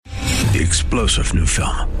The explosive new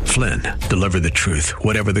film, Flynn, deliver the truth,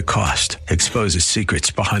 whatever the cost, exposes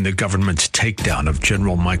secrets behind the government's takedown of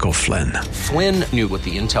General Michael Flynn. Flynn knew what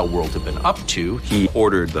the intel world had been up to. He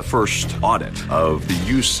ordered the first audit of the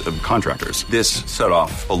use of contractors. This set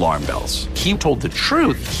off alarm bells. He told the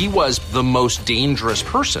truth. He was the most dangerous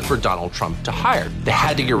person for Donald Trump to hire. They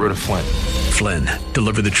had to get rid of Flynn. Flynn,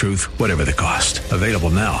 deliver the truth, whatever the cost. Available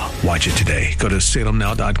now. Watch it today. Go to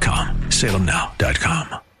salemnow.com.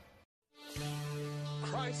 salemnow.com.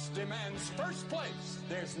 Christ demands first place.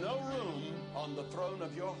 There's no room on the throne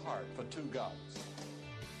of your heart for two gods.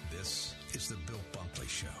 This is the Bill Bunkley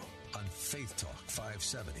Show on Faith Talk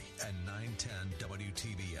 570 and 910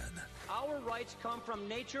 WTBN. Our rights come from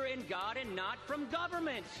nature and God and not from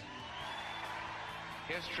government.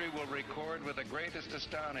 History will record with the greatest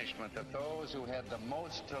astonishment that those who had the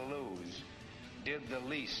most to lose did the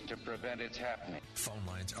least to prevent its happening. Phone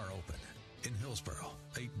lines are open. In Hillsborough,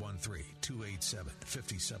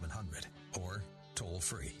 813-287-5700 or toll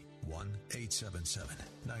free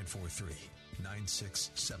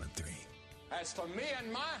 1-877-943-9673. As for me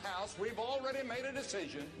and my house, we've already made a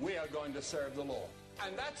decision. We are going to serve the Lord.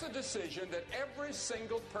 And that's a decision that every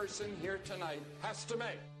single person here tonight has to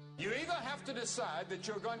make. You either have to decide that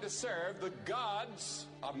you're going to serve the gods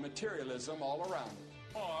of materialism all around,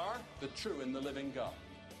 or the true and the living God.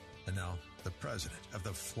 And now, the president of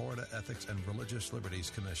the Florida Ethics and Religious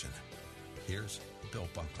Liberties Commission. Here's Bill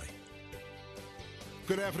Bunkley.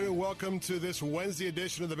 Good afternoon. Welcome to this Wednesday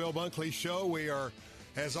edition of the Bill Bunkley Show. We are,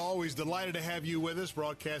 as always, delighted to have you with us,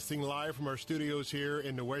 broadcasting live from our studios here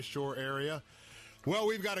in the West Shore area. Well,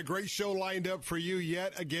 we've got a great show lined up for you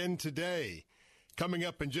yet again today. Coming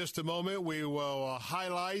up in just a moment, we will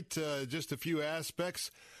highlight just a few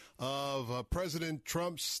aspects of President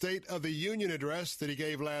Trump's State of the Union address that he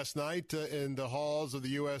gave last night in the halls of the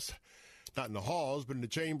U.S., not in the halls, but in the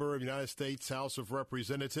Chamber of the United States House of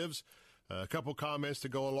Representatives. A couple comments to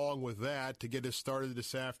go along with that to get us started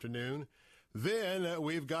this afternoon. Then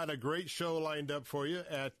we've got a great show lined up for you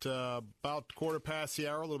at about quarter past the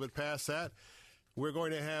hour, a little bit past that. We're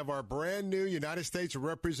going to have our brand new United States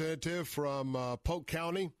Representative from Polk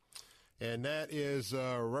County, and that is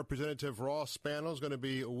Representative Ross Spano is going to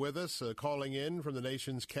be with us, calling in from the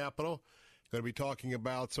nation's capital. Going to be talking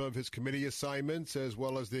about some of his committee assignments as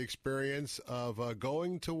well as the experience of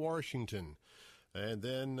going to Washington. And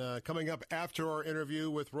then coming up after our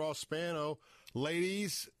interview with Ross Spano,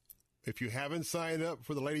 ladies, if you haven't signed up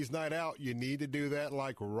for the Ladies' Night Out, you need to do that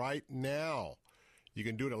like right now. You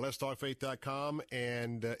can do it at letstalkfaith.com.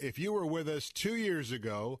 And if you were with us 2 years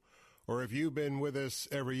ago, or if you've been with us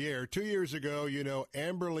every year, 2 years ago, you know,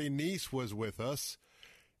 Amberly Neese was with us.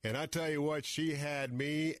 And I tell you what, she had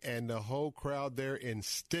me and the whole crowd there in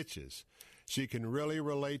stitches. She can really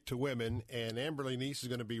relate to women. And Amberly Neese is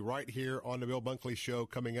going to be right here on the Bill Bunkley Show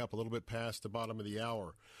coming up a little bit past the bottom of the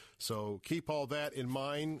hour. So keep all that in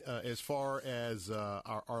mind as far as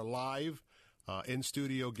our live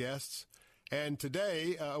in-studio guests. And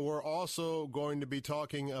today, we're also going to be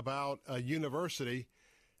talking about a university.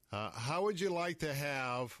 How would you like to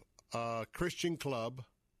have a Christian club?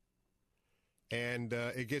 And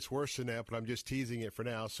it gets worse than that, but I'm just teasing it for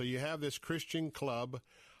now. So you have this Christian club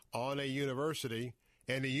on a university,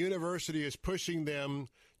 and the university is pushing them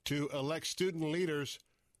to elect student leaders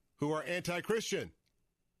who are anti-Christian.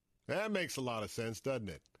 That makes a lot of sense, doesn't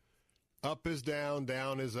it? Up is down,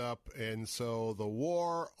 down is up, and so the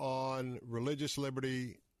war on religious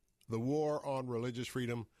liberty, the war on religious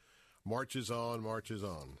freedom marches on, marches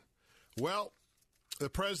on. Well, the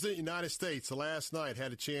President of the United States last night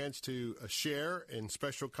had a chance to share in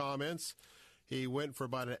special comments. He went for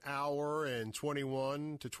about an hour and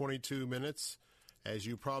 21 to 22 minutes. As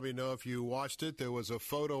you probably know if you watched it, there was a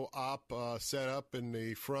photo op set up in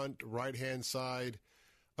the front right-hand side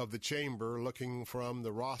of the chamber looking from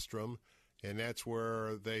the rostrum. And that's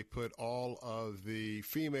where they put all of the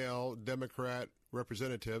female Democrat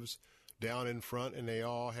representatives down in front, and they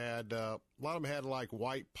all had, a lot of them had like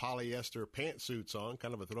white polyester pantsuits on,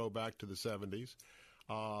 kind of a throwback to the 70s.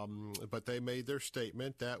 But they made their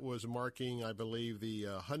statement. That was marking, I believe, the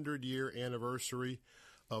 100-year anniversary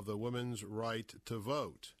of the women's right to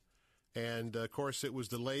vote. And, of course, it was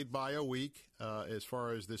delayed by a week as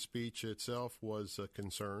far as the speech itself was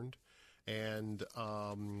concerned. And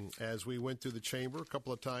as we went through the chamber a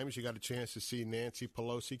couple of times, you got a chance to see Nancy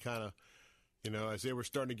Pelosi kind of, you know, as they were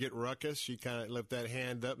starting to get ruckus, she kind of lift that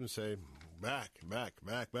hand up and say, back, back,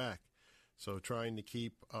 back, back. So trying to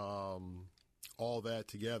keep all that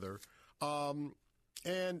together. And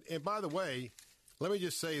by the way, let me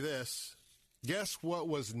just say this. Guess what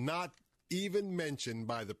was not even mentioned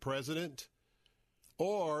by the president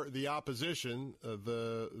or the opposition,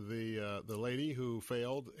 the lady who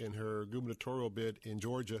failed in her gubernatorial bid in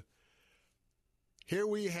Georgia. Here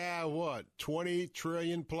we have, what, $20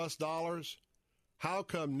 trillion plus dollars? How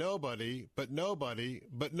come nobody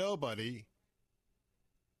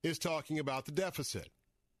is talking about the deficit?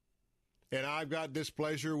 And I've got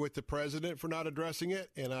displeasure with the president for not addressing it,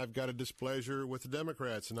 and I've got a displeasure with the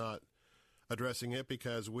Democrats not addressing it,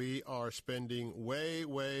 because we are spending way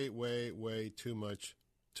too much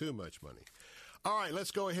money. All right,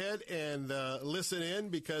 let's go ahead and listen in,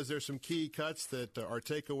 because there's some key cuts that are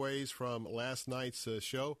takeaways from last night's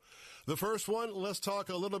show. The first one, let's talk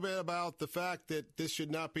a little bit about the fact that this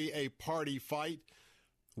should not be a party fight.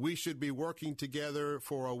 We should be working together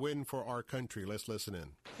for a win for our country. Let's listen in.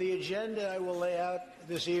 The agenda I will lay out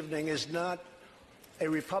this evening is not a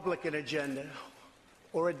Republican agenda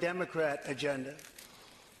or a Democrat agenda.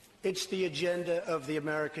 It's the agenda of the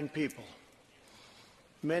American people.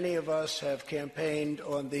 Many of us have campaigned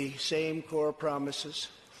on the same core promises: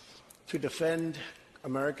 to defend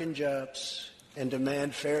American jobs and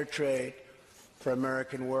demand fair trade for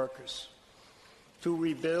American workers, to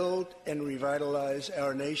rebuild and revitalize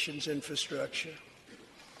our nation's infrastructure,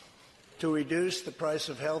 to reduce the price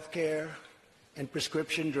of health care and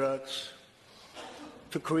prescription drugs,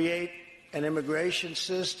 to create an immigration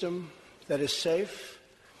system that is safe,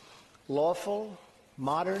 lawful,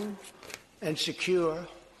 modern, and secure,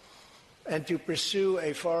 and to pursue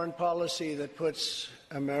a foreign policy that puts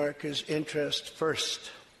America's interest first.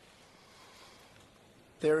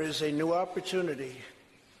 There is a new opportunity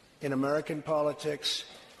in American politics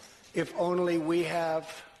if only we have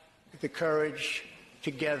the courage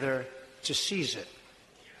together to seize it.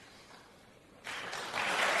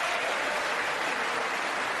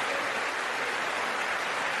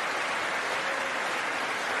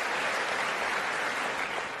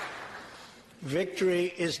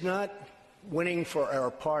 Victory is not winning for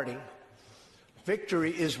our party.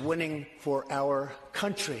 Victory is winning for our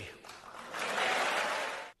country.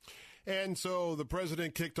 And so the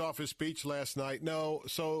president kicked off his speech last night.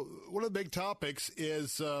 So one of the big topics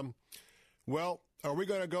is, are we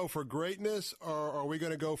going to go for greatness, or are we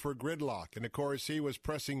going to go for gridlock? And, of course, he was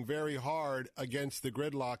pressing very hard against the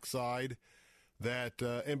gridlock side that,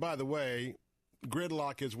 and by the way,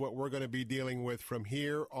 gridlock is what we're going to be dealing with from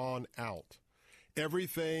here on out.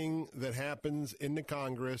 Everything that happens in the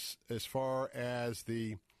Congress as far as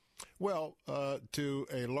to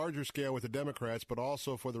a larger scale with the Democrats, but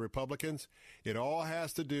also for the Republicans, it all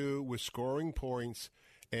has to do with scoring points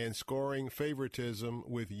and scoring favoritism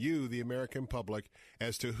with you, the American public,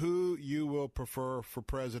 as to who you will prefer for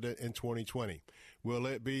president in 2020. Will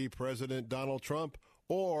it be President Donald Trump,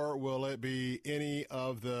 or will it be any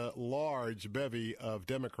of the large bevy of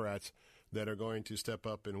Democrats that are going to step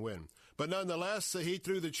up and win? But nonetheless, he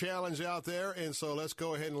threw the challenge out there, and so let's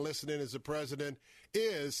go ahead and listen in as the president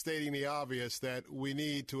is stating the obvious, that we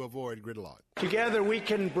need to avoid gridlock. Together we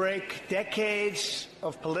can break decades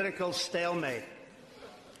of political stalemate.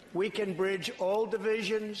 We can bridge old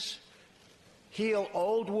divisions, heal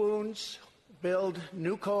old wounds, build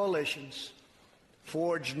new coalitions,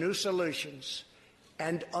 forge new solutions,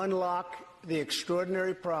 and unlock the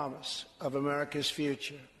extraordinary promise of America's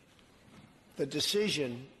future. The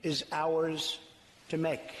decision is ours to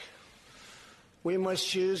make. We must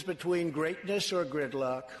choose between greatness or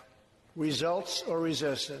gridlock, results or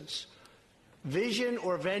resistance, vision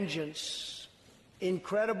or vengeance,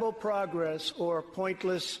 incredible progress or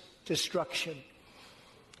pointless destruction.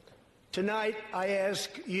 Tonight, I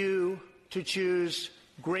ask you to choose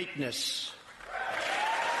greatness.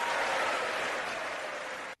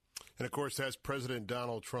 And, of course, that's President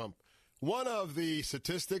Donald Trump. One of the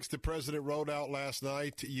statistics the president wrote out last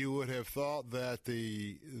night, you would have thought that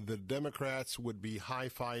the Democrats would be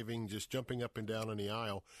high-fiving, just jumping up and down in the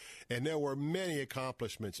aisle. And there were many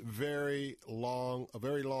accomplishments, a very long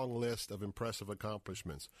list of impressive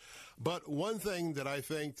accomplishments. But one thing that I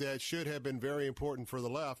think that should have been very important for the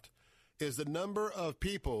left is the number of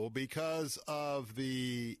people, because of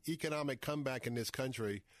the economic comeback in this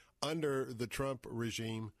country under the Trump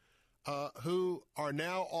regime, who are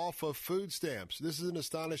now off of food stamps. This is an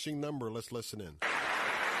astonishing number. Let's listen in.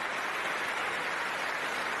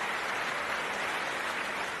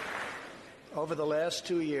 Over the last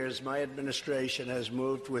 2 years, my administration has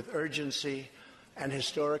moved with urgency and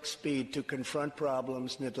historic speed to confront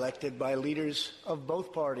problems neglected by leaders of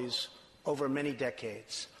both parties over many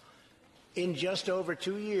decades. In just over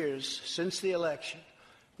 2 years since the election,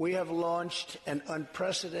 we have launched an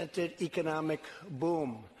unprecedented economic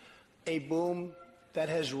boom, a boom that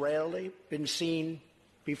has rarely been seen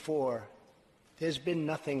before. There's been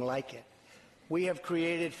nothing like it. we have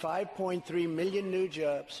created 5.3 million new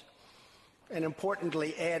jobs and,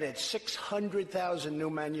 importantly, added 600,000 new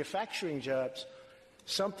manufacturing jobs,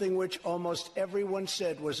 something which almost everyone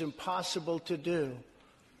said was impossible to do.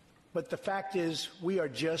 But the fact is, we are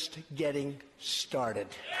just getting started.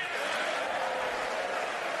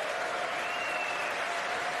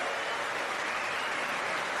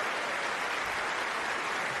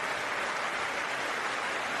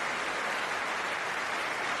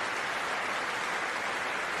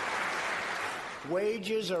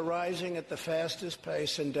 Wages are rising at the fastest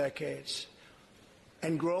pace in decades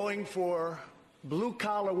and growing for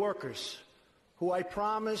blue-collar workers who I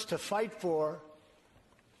promised to fight for.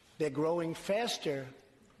 They're growing faster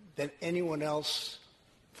than anyone else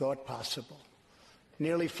thought possible.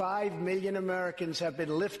 Nearly 5 million Americans have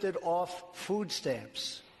been lifted off food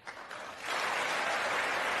stamps.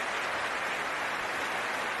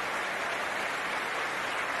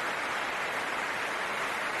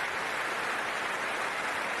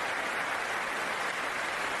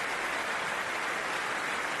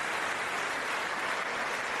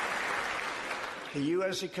 The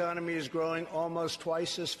U.S. economy is growing almost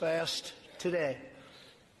twice as fast today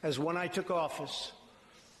as when I took office,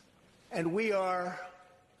 and we are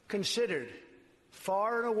considered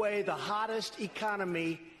far and away the hottest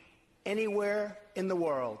economy anywhere in the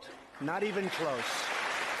world, not even close.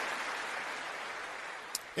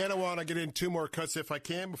 And I want to get in two more cuts if I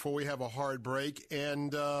can before we have a hard break.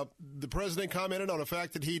 And the president commented on the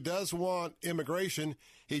fact that he does want immigration.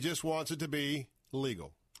 He just wants it to be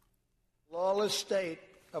legal. Lawless state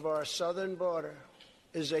of our southern border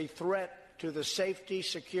is a threat to the safety,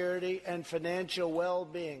 security, and financial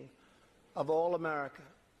well-being of all America.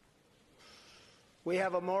 We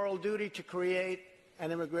have a moral duty to create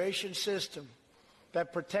an immigration system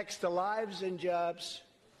that protects the lives and jobs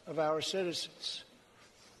of our citizens.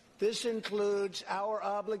 This includes our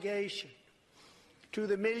obligation to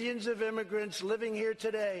the millions of immigrants living here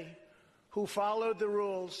today who followed the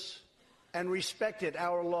rules and respected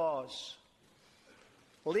our laws.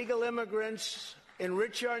 Legal immigrants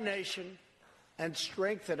enrich our nation and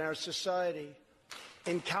strengthen our society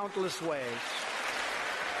in countless ways.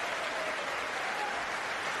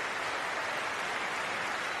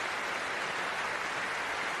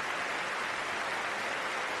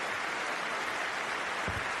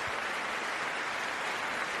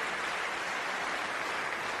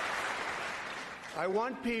 I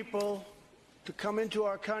want people to come into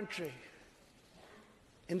our country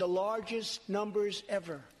in the largest numbers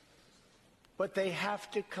ever, but they have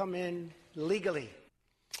to come in legally.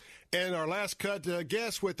 And our last cut,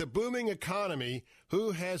 guess with the booming economy,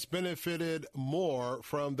 who has benefited more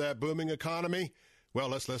from that booming economy? Well,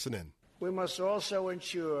 let's listen in. We must also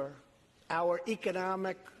ensure our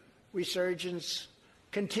economic resurgence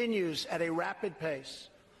continues at a rapid pace.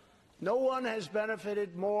 No one has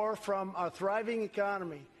benefited more from our thriving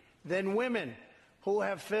economy than women, who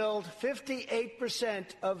have filled 58%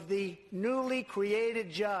 of the newly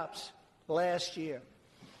created jobs last year.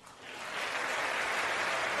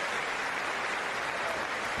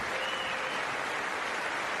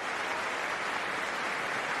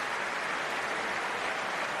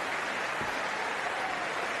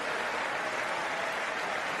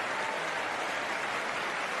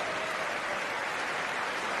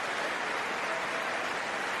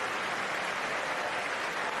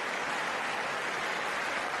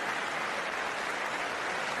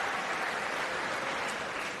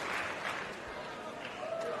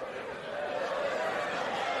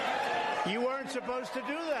 You weren't supposed to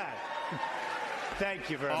do that. Thank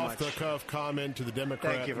you very much. Off-the-cuff comment to the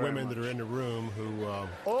Democrat women that are in the room who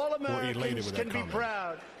all were elated Americans with can that be comment.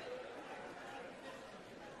 proud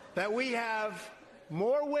that we have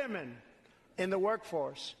more women in the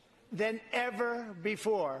workforce than ever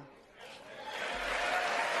before.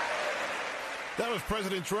 That was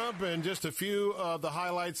President Trump and just a few of the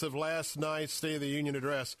highlights of last night's State of the Union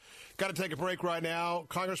address. Got to take a break right now.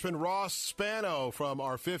 Congressman Ross Spano from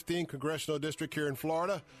our 15th Congressional District here in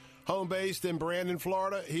Florida, home-based in Brandon,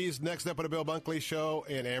 Florida. He's next up on the Bill Bunkley Show,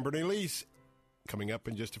 and Amber and Elise coming up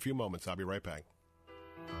in just a few moments. I'll be right back.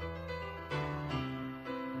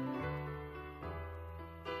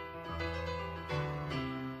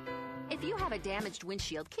 If you have have a damaged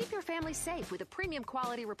windshield, keep your family safe with a premium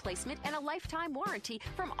quality replacement and a lifetime warranty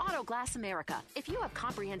from Auto Glass America. If you have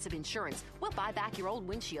comprehensive insurance, we'll buy back your old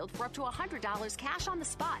windshield for up to $100 cash on the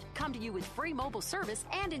spot. Come to you with free mobile service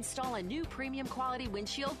and install a new premium quality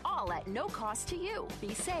windshield, all at no cost to you.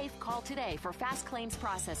 Be safe. Call today for fast claims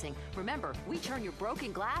processing. Remember, we turn your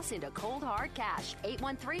broken glass into cold, hard cash.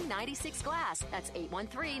 813-96-GLASS. That's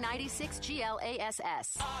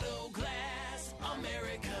 813-96-GLASS. Auto Glass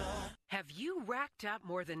America. Have you racked up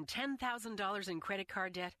more than $10,000 in credit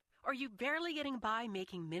card debt? Are you barely getting by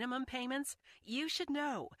making minimum payments? You should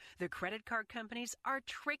know. The credit card companies are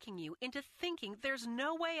tricking you into thinking there's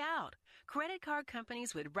no way out. Credit card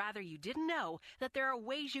companies would rather you didn't know that there are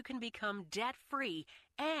ways you can become debt-free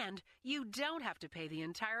and you don't have to pay the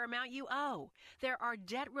entire amount you owe. There are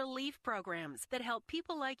debt relief programs that help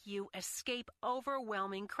people like you escape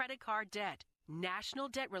overwhelming credit card debt. National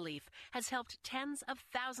Debt Relief has helped tens of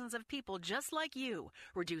thousands of people just like you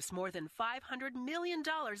reduce more than $500 million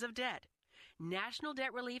of debt. National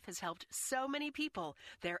Debt Relief has helped so many people,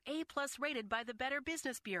 they're A-plus rated by the Better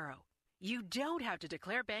Business Bureau. You don't have to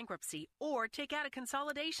declare bankruptcy or take out a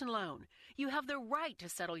consolidation loan. You have the right to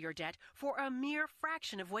settle your debt for a mere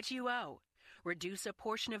fraction of what you owe. Reduce a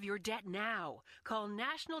portion of your debt now. Call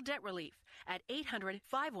National Debt Relief at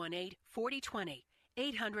 800-518-4020.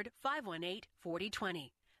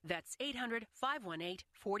 800-518-4020. That's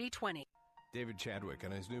 800-518-4020. David Chadwick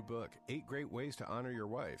and his new book, 8 Great Ways to Honor Your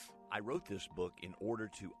Wife. I wrote this book in order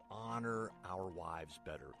to honor our wives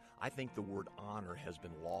better. I think the word honor has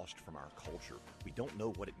been lost from our culture. We don't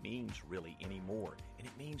know what it means really anymore, and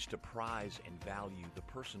it means to prize and value the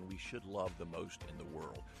person we should love the most in the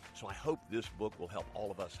world. So I hope this book will help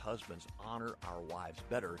all of us husbands honor our wives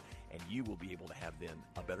better, and you will be able to have then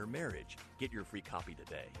a better marriage. Get your free copy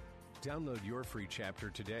today. Download your free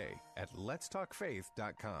chapter today at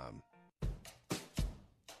letstalkfaith.com.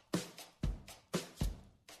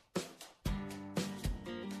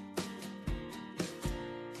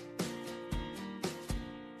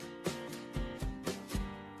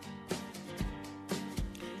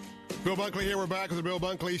 Bill Bunkley here. We're back with the Bill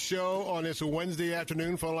Bunkley Show on this Wednesday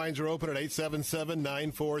afternoon. Phone lines are open at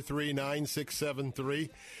 877-943-9673. I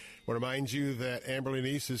want to remind you that Amberly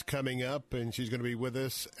Neese is coming up, and she's going to be with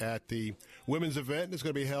us at the women's event. It's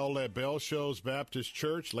going to be held at Bell Shows Baptist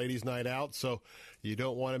Church, Ladies' Night Out. So you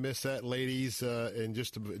don't want to miss that, ladies, in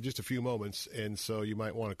just a few moments. And so you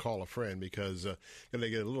might want to call a friend because you're going to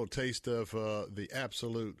get a little taste of the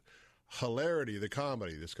absolute hilarity, the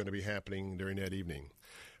comedy that's going to be happening during that evening.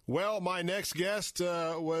 Well, my next guest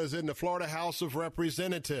was in the Florida House of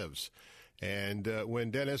Representatives. And when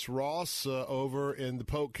Dennis Ross over in the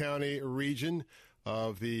Polk County region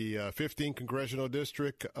of the 15th Congressional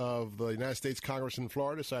District of the United States Congress in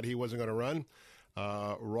Florida decided he wasn't going to run,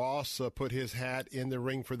 Ross put his hat in the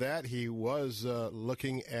ring for that. He was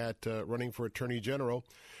looking at running for Attorney General,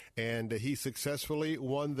 and he successfully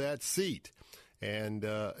won that seat. And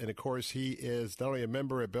of course, he is not only a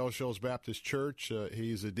member at Bell Shoals Baptist Church,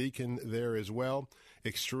 he's a deacon there as well,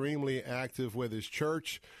 extremely active with his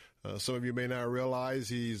church. Some of you may not realize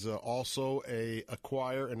he's also a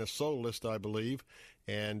choir and a soloist, I believe,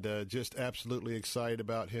 and just absolutely excited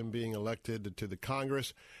about him being elected to the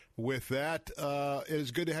Congress. With that, it is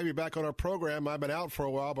good to have you back on our program. I've been out for a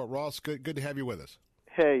while, but Ross, good to have you with us.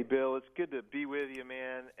 Hey, Bill, it's good to be with you,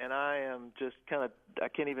 man, and I am just I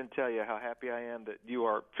can't even tell you how happy I am that you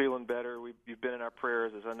are feeling better. You've been in our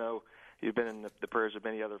prayers, as I know you've been in the prayers of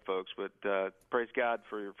many other folks, but praise God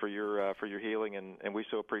for your healing, and we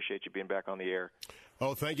so appreciate you being back on the air.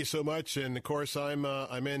 Oh, thank you so much. And of course, I'm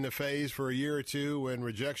in the phase for a year or two when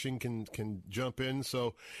rejection can jump in.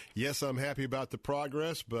 So, yes, I'm happy about the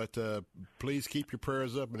progress, but please keep your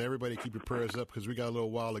prayers up, and everybody keep your prayers up because we got a little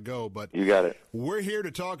while to go. But you got it. We're here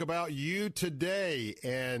to talk about you today,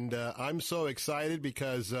 and I'm so excited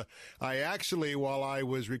because I actually, while I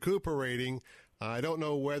was recuperating, I don't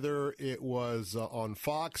know whether it was on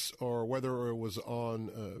Fox or whether it was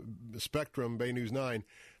on Spectrum, Bay News 9,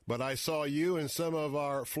 but I saw you and some of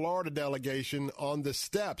our Florida delegation on the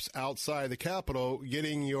steps outside the Capitol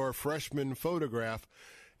getting your freshman photograph,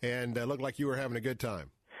 and it looked like you were having a good time.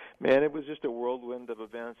 Man, it was just a whirlwind of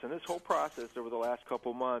events, and this whole process over the last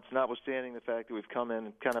couple of months, notwithstanding the fact that we've come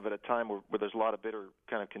in kind of at a time where there's a lot of bitter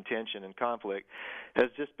kind of contention and conflict,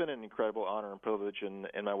 has just been an incredible honor and privilege, and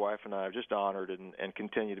my wife and I are just honored and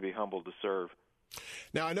continue to be humbled to serve.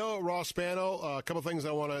 Now, I know, Ross Spano, a couple of things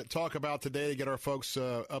I want to talk about today to get our folks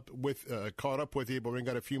caught up with you, but we've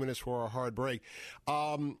got a few minutes for our hard break.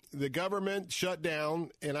 The government shut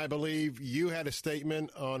down, and I believe you had a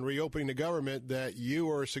statement on reopening the government that you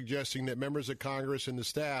were suggesting that members of Congress and the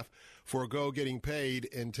staff forego getting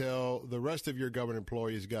paid until the rest of your government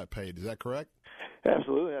employees got paid. Is that correct?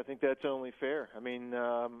 Absolutely. I think that's only fair. I mean,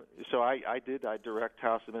 so I direct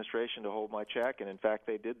House administration to hold my check, and in fact,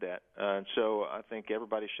 they did that. And so I think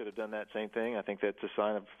everybody should have done that same thing. I think that's a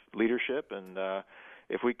sign of leadership. And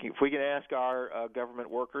if we can ask our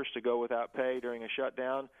government workers to go without pay during a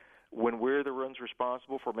shutdown, when we're the ones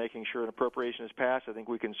responsible for making sure an appropriation is passed, I think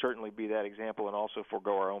we can certainly be that example and also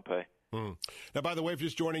forego our own pay. Now, by the way, if you're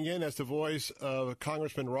just joining in, that's the voice of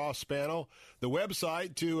Congressman Ross Spano. The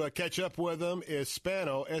website to catch up with him is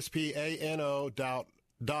Spano, spano.house.gov.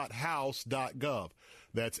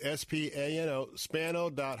 That's S-P-A-N-O,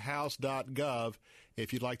 spano.house.gov,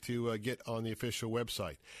 if you'd like to get on the official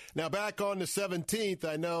website. Now, back on the 17th,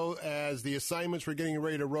 I know as the assignments were getting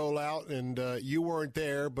ready to roll out, and you weren't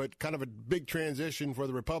there, but kind of a big transition for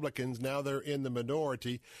the Republicans. Now they're in the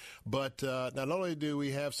minority. But not only do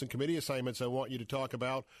we have some committee assignments I want you to talk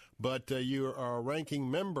about, but you are a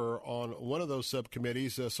ranking member on one of those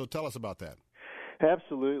subcommittees. So tell us about that.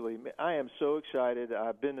 Absolutely. I am so excited.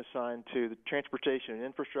 I've been assigned to the Transportation and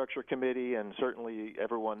Infrastructure Committee, and certainly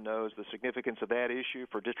everyone knows the significance of that issue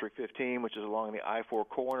for District 15, which is along the I-4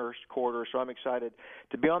 corridor. So I'm excited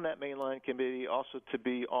to be on that mainline committee, also to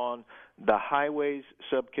be on the Highways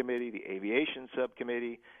Subcommittee, the Aviation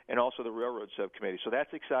Subcommittee, and also the Railroad Subcommittee. So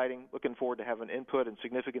that's exciting. Looking forward to having input and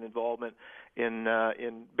significant involvement in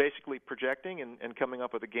basically projecting and coming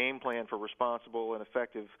up with a game plan for responsible and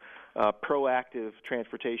effective, proactive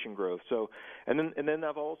transportation growth. So, and then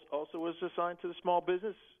I've also was assigned to the Small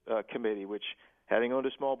Business Committee, which, having owned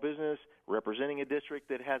a small business, representing a district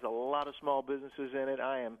that has a lot of small businesses in it,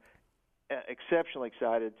 I am exceptionally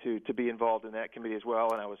excited to be involved in that committee as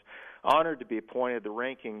well, and I was honored to be appointed the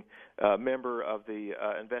ranking member of the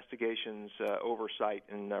Investigations Oversight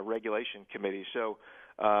and Regulation Committee. So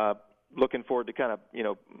looking forward to kind of,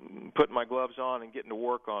 putting my gloves on and getting to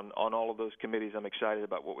work on all of those committees. I'm excited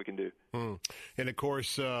about what we can do. And, of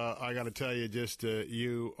course, I got to tell you, just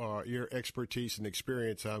your expertise and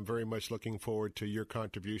experience, I'm very much looking forward to your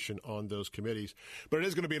contribution on those committees. But it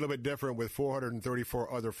is going to be a little bit different with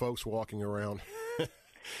 434 other folks walking around.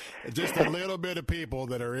 Just a little bit of people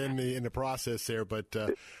that are in the process there, but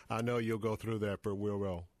I know you'll go through that for real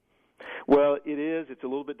well. Well, it is. It's a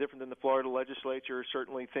little bit different than the Florida legislature.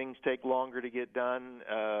 Certainly things take longer to get done.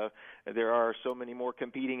 There are so many more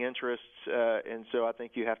competing interests, and so I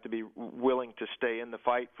think you have to be willing to stay in the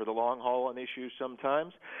fight for the long haul on issues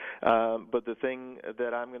sometimes. But the thing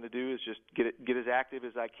that I'm going to do is just get as active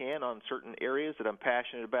as I can on certain areas that I'm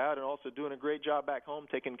passionate about, and also doing a great job back home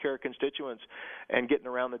taking care of constituents and getting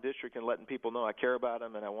around the district and letting people know I care about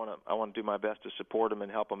them and I want to do my best to support them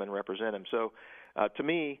and help them and represent them. So to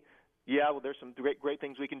me, yeah, well, there's some great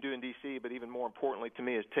things we can do in D.C., but even more importantly to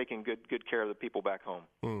me is taking good care of the people back home.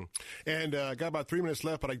 And got about 3 minutes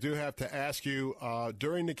left, but I do have to ask you,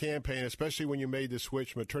 during the campaign, especially when you made the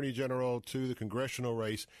switch from Attorney General to the congressional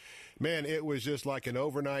race, man, it was just like an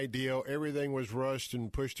overnight deal. Everything was rushed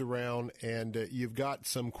and pushed around, and you've got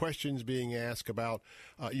some questions being asked about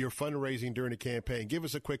your fundraising during the campaign. Give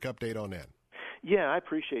us a quick update on that. Yeah, I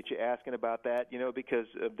appreciate you asking about that, because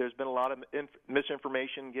there's been a lot of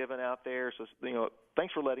misinformation given out there. So,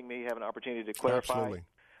 thanks for letting me have an opportunity to clarify. Absolutely.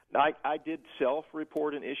 I did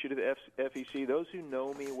self-report an issue to the FEC. Those who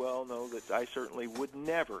know me well know that I certainly would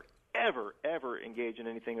never, ever engage in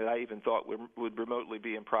anything that I even thought would remotely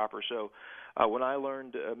be improper. So when I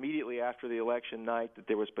learned immediately after the election night that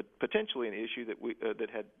there was potentially an issue that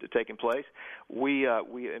had taken place, we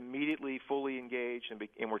immediately fully engaged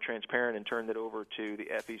and were transparent and turned it over to the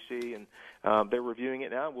FEC, and they're reviewing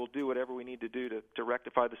it now. We'll do whatever we need to do to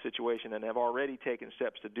rectify the situation, and have already taken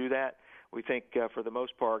steps to do that. We think, for the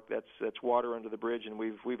most part, that's water under the bridge, and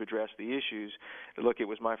we've addressed the issues. Look, it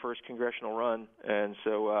was my first congressional run, and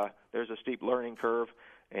so there's a steep learning curve.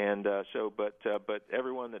 And but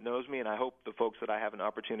everyone that knows me, and I hope the folks that I have an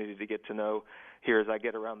opportunity to get to know here as I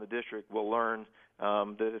get around the district, will learn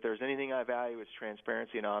that if there's anything I value, it's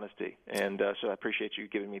transparency and honesty. And so I appreciate you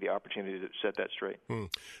giving me the opportunity to set that straight.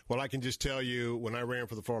 Well, I can just tell you, when I ran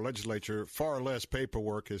for the Florida legislature, far less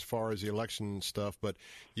paperwork as far as the election stuff, but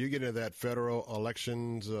you get into that federal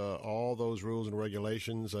elections, all those rules and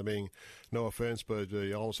regulations. I mean, no offense, but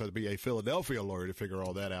you almost have to be a Philadelphia lawyer to figure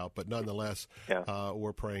all that out. But nonetheless,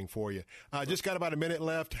 we're praying for you. Just got about a minute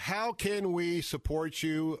left. How can we support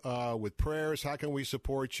you with prayers? How can we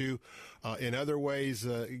support you in other ways?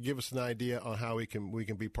 Give us an idea on how we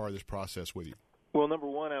can be part of this process with you. Well, number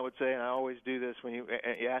one, I would say, and I always do this when you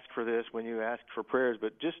ask for this, when you ask for prayers,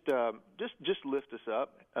 but just lift us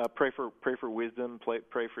up. Pray for wisdom.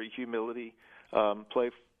 Pray for humility.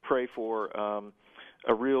 Pray for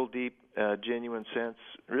a real deep, genuine sense,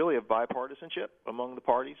 really, of bipartisanship among the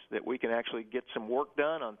parties, that we can actually get some work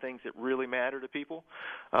done on things that really matter to people.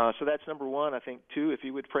 So that's number one. I think, two, if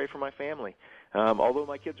you would pray for my family. Although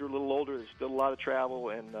my kids are a little older, there's still a lot of travel,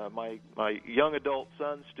 and my young adult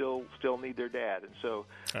sons still need their dad. And so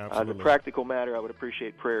as a practical matter, I would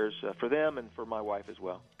appreciate prayers for them and for my wife as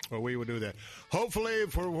well. Well, we will do that. Hopefully,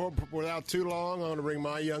 without too long, I'm going to bring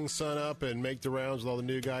my young son up and make the rounds with all the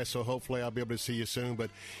new guys, so hopefully I'll be able to see you soon. But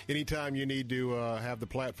anytime you need to have the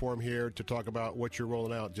platform here to talk about what you're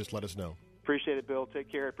rolling out, just let us know. Appreciate it, Bill.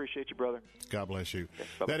 Take care. I appreciate you, brother. God bless you.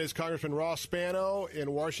 Okay, that is Congressman Ross Spano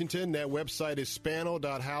in Washington. That website is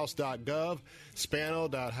spano.house.gov,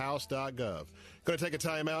 spano.house.gov. Going to take a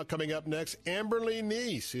time out. Coming up next, Amberly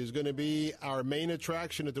Neese is going to be our main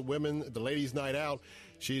attraction at the Ladies' Night Out.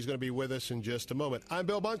 She's going to be with us in just a moment. I'm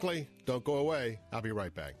Bill Bunkley. Don't go away. I'll be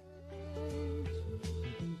right back.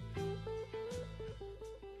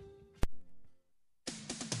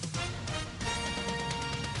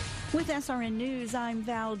 With SRN News, I'm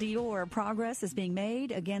Val Dior. Progress is being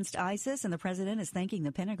made against ISIS, and the president is thanking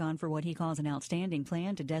the Pentagon for what he calls an outstanding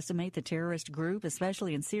plan to decimate the terrorist group,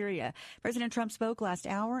 especially in Syria. President Trump spoke last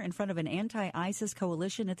hour in front of an anti-ISIS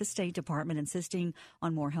coalition at the State Department, insisting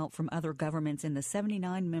on more help from other governments in the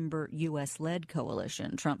 79-member U.S.-led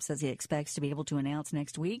coalition. Trump says he expects to be able to announce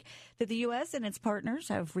next week that the U.S. and its partners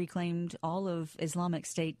have reclaimed all of Islamic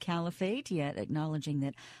State Caliphate, yet acknowledging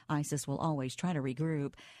that ISIS will always try to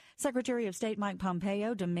regroup. Secretary of State Mike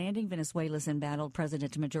Pompeo demanding Venezuela's embattled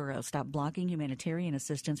President Maduro stop blocking humanitarian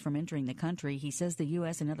assistance from entering the country. He says the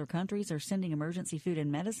U.S. and other countries are sending emergency food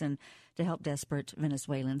and medicine to help desperate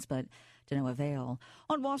Venezuelans, but to no avail.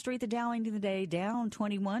 On Wall Street, the Dow ending the day down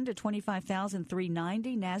 21 to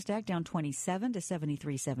 25,390. NASDAQ down 27 to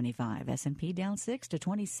 7375. S&P down 6 to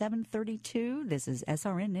 2732. This is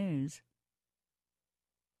SRN News.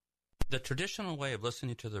 The traditional way of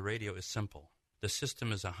listening to the radio is simple. The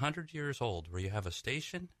system is 100 years old, where you have a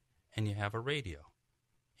station and you have a radio.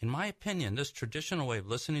 In my opinion, this traditional way of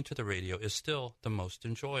listening to the radio is still the most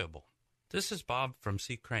enjoyable. This is Bob from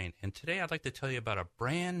C. Crane, and today I'd like to tell you about a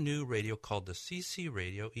brand new radio called the CC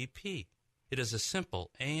Radio EP. It is a simple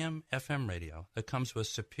AM/FM radio that comes with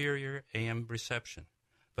superior AM reception,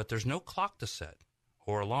 but there's no clock to set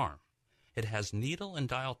or alarm. It has needle and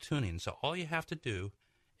dial tuning, so all you have to do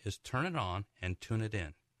is turn it on and tune it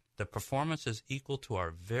in. The performance is equal to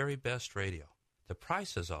our very best radio. The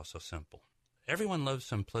price is also simple. Everyone loves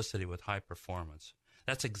simplicity with high performance.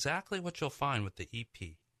 That's exactly what you'll find with the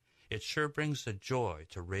EP. It sure brings the joy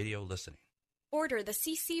to radio listening. Order the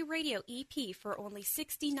CC Radio EP for only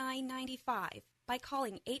 $69.95 by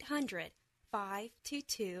calling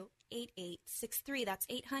 800-522-8863. That's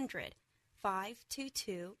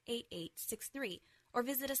 800-522-8863. Or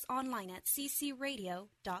visit us online at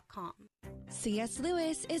ccradio.com. C.S.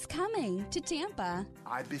 Lewis is coming to Tampa.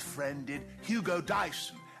 I befriended Hugo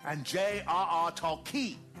Dyson and J.R.R.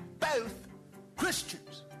 Tolkien, both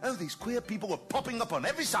Christians. Oh, these queer people were popping up on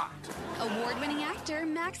every side. Award-winning actor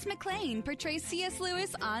Max McLean portrays C.S.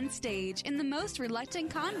 Lewis on stage in The Most Reluctant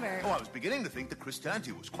Convert. Oh, I was beginning to think that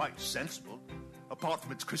Christianity was quite sensible, apart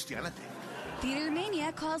from its Christianity. Theater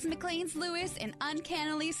Mania calls McLean's Lewis an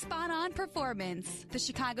uncannily spot-on performance. The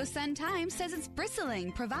Chicago Sun-Times says it's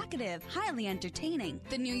bristling, provocative, highly entertaining.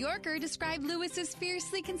 The New Yorker described Lewis's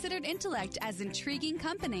fiercely considered intellect as intriguing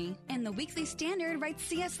company. And the Weekly Standard writes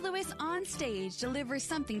C.S. Lewis on stage delivers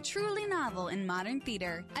something truly novel in modern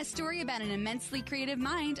theater. A story about an immensely creative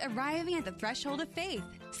mind arriving at the threshold of faith.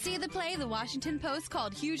 See the play the Washington Post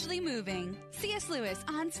called hugely moving. C.S. Lewis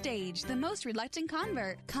on stage, The Most Reluctant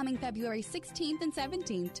Convert, coming February 16th and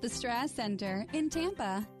 17th to the Strass Center in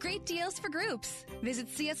Tampa. Great deals for groups. Visit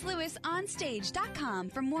cslewisonstage.com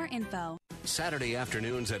for more info. Saturday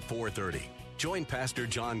afternoons at 4:30. Join Pastor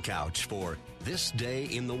John Couch for This Day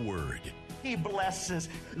in the Word. He blesses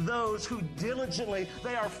those who diligently,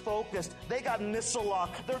 they are focused, they got missile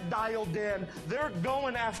lock, they're dialed in, they're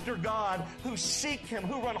going after God, who seek Him,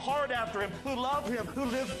 who run hard after Him, who love Him, who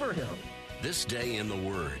live for Him. This Day in the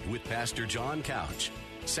Word with Pastor John Couch.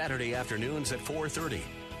 Saturday afternoons at 4:30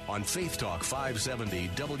 on Faith Talk 570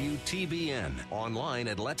 WTBN. Online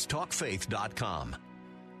at letstalkfaith.com.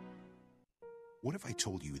 What if I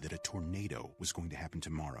told you that a tornado was going to happen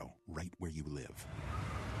tomorrow, right where you live?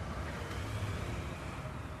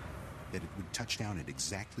 That it would touch down at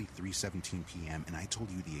exactly 3:17 p.m., and I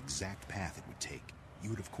told you the exact path it would take. You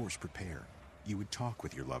would, of course, prepare. You would talk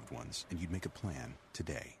with your loved ones, and you'd make a plan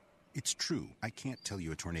today. It's true, I can't tell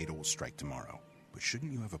you a tornado will strike tomorrow, but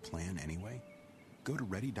shouldn't you have a plan anyway? Go to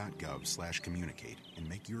ready.gov/communicate and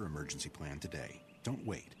make your emergency plan today. Don't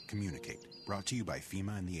wait. Communicate. Brought to you by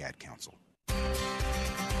FEMA and the Ad Council.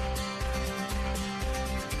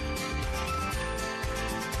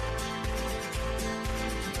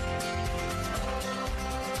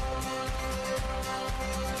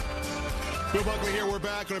 Bill Bunkley here. We're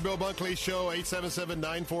back on the Bill Bunkley Show,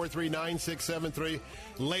 877-943-9673.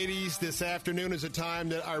 Ladies, this afternoon is a time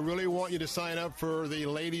that I really want you to sign up for the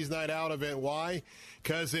Ladies Night Out event. Why?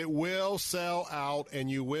 Because it will sell out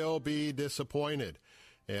and you will be disappointed.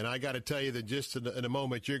 And I got to tell you that just in a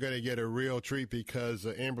moment, you're going to get a real treat because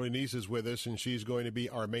Amberly Niece is with us, and she's going to be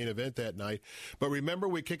our main event that night. But remember,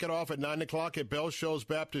 we kick it off at 9 o'clock at Bell Shoals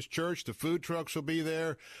Baptist Church. The food trucks will be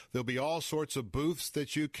there. There'll be all sorts of booths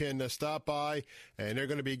that you can stop by, and they're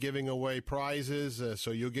going to be giving away prizes,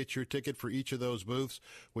 so you'll get your ticket for each of those booths.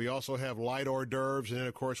 We also have light hors d'oeuvres, and then,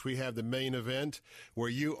 of course, we have the main event where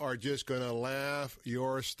you are just going to laugh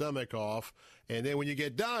your stomach off. And then when you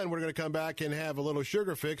get done, we're going to come back and have a little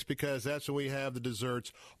sugar fix because that's when we have the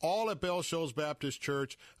desserts, all at Bell Shoals Baptist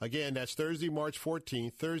Church. Again, that's Thursday, March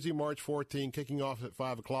 14th. Thursday, March 14th, kicking off at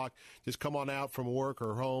 5 o'clock. Just come on out from work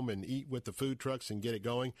or home and eat with the food trucks and get it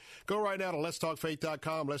going. Go right now to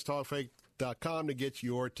letstalkfaith.com, letstalkfaith.com to get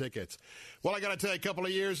your tickets. Well, I got to tell you, a couple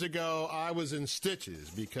of years ago, I was in stitches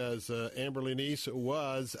because Amberly Niece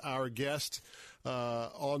was our guest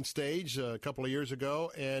on stage a couple of years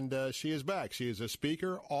ago, and she is back. She is a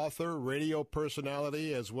speaker, author, radio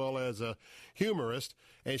personality, as well as a humorist,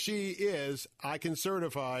 and she is, I can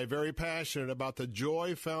certify, very passionate about the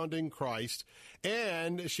joy found in Christ,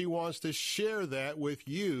 and she wants to share that with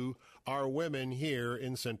you, our women here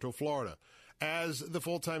in Central Florida. As the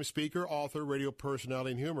full-time speaker, author, radio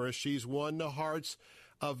personality, and humorist, she's won the hearts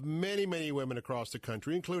of many, many women across the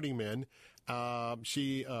country, including men.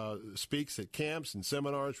 She speaks at camps and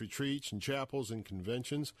seminars, retreats, and chapels and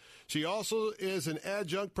conventions. She also is an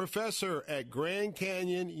adjunct professor at Grand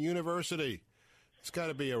Canyon University. It's got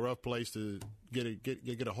to be a rough place to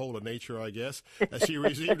get a hold of nature, I guess. She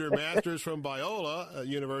received her master's from Biola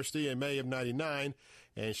University in May of '99,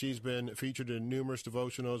 and she's been featured in numerous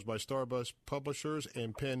devotionals by Starbus Publishers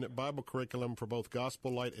and penned Bible curriculum for both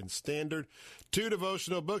Gospel Light and Standard. 2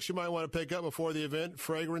 devotional books you might want to pick up before the event,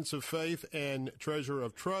 Fragrance of Faith and Treasure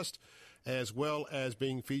of Trust, as well as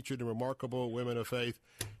being featured in Remarkable Women of Faith.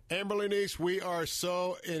 Amberly Niece, we are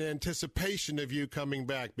so in anticipation of you coming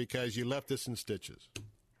back because you left us in stitches.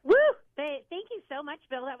 Woo! Thank you so much,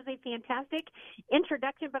 Bill. That was a fantastic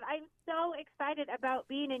introduction, but I'm so excited about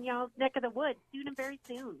being in y'all's neck of the woods soon and very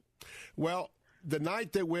soon. Well, the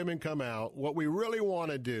night that women come out, what we really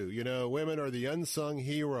want to do, you know, women are the unsung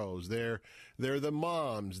heroes. They're the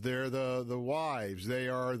moms. They're the wives. They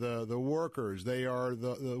are the workers. They are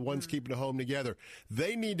the ones keeping the home together.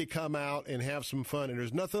 They need to come out and have some fun. And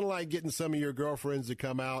there's nothing like getting some of your girlfriends to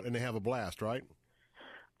come out and have a blast, right?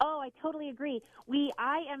 Oh, I totally agree.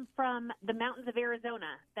 I am from the mountains of Arizona.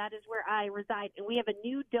 That is where I reside. And we have a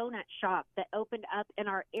new donut shop that opened up in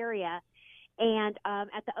our area. And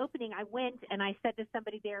at the opening, I went and I said to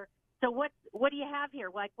somebody there, so what do you have here?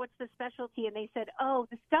 Like, what's the specialty? And they said, oh,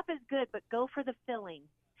 the stuff is good, but go for the filling.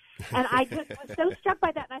 And I just was so struck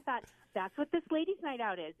by that. And I thought, that's what this ladies' night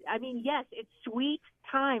out is. I mean, yes, it's sweet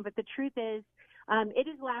time, but the truth is, it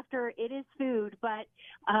is laughter, it is food, but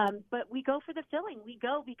we go for the filling. We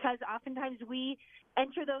go because oftentimes we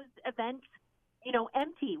enter those events, you know,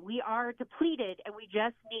 empty. We are depleted, and we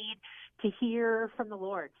just need to hear from the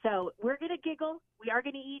Lord. So we're going to giggle. We are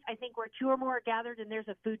going to eat. I think where 2 or more are gathered and there's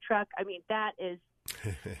a food truck, I mean, that is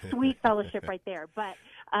sweet fellowship right there. But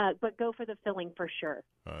but go for the filling for sure.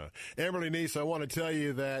 Amberly Neese, I want to tell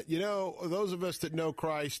you that, those of us that know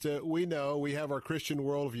Christ, we know we have our Christian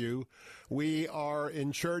worldview. We are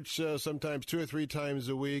in church sometimes 2 or 3 times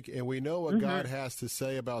a week, and we know what God has to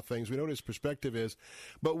say about things. We know what his perspective is.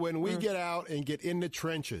 But when we get out and get in the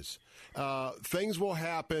trenches, things will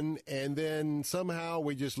happen, and then somehow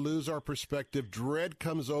we just lose our perspective. Dread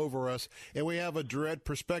comes over us, and we have a dread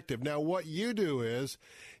perspective. Now, what you do is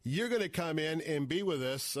you're going to come in and be with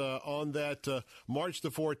us on that March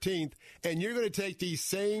the 14th, and you're going to take these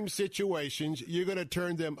same situations, you're going to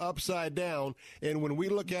turn them upside down, and when we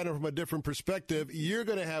look at them from a different perspective, you're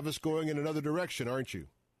going to have us going in another direction, aren't you?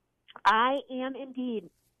 I am indeed.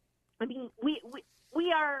 I mean,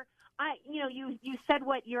 we are. You said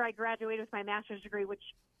what year I graduated with my master's degree, which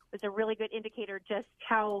was a really good indicator just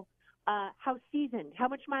how seasoned, how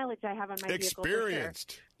much mileage I have on my vehicle.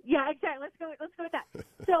 Experienced. Yeah, exactly. Let's go with that.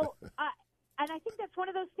 So, and I think that's one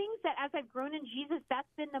of those things that as I've grown in Jesus, that's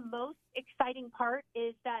been the most exciting part,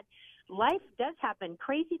 is that life does happen.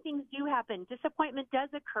 Crazy things do happen. Disappointment does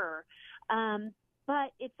occur.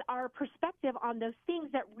 But it's our perspective on those things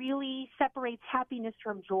that really separates happiness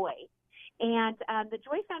from joy. And the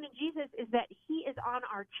joy found in Jesus is that he is on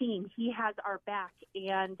our team. He has our back,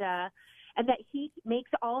 and that he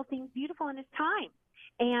makes all things beautiful in his time.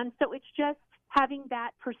 And so it's just having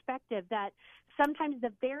that perspective that sometimes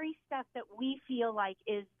the very stuff that we feel like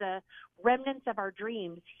is the remnants of our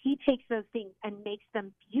dreams, he takes those things and makes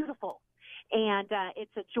them beautiful. And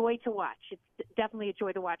it's a joy to watch. It's definitely a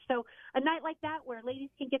joy to watch. So a night like that where ladies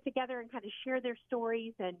can get together and kind of share their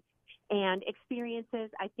stories and experiences,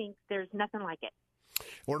 I think there's nothing like it. I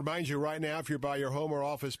want to remind you right now, if you're by your home or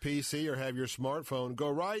office PC or have your smartphone, go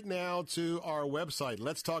right now to our website,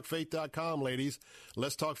 letstalkfaith.com, ladies,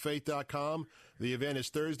 letstalkfaith.com. The event is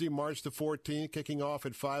Thursday, March the 14th, kicking off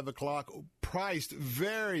at 5 o'clock, priced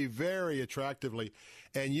very, very attractively.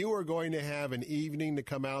 And you are going to have an evening to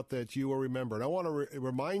come out that you will remember. And I want to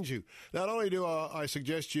remind you, not only do I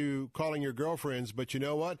suggest you calling your girlfriends, but you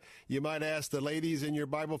know what? You might ask the ladies in your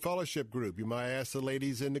Bible fellowship group. You might ask the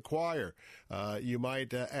ladies in the choir. You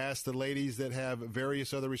might ask the ladies that have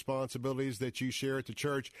various other responsibilities that you share at the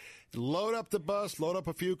church. Load up the bus, load up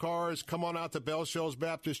a few cars, come on out to Bell Shells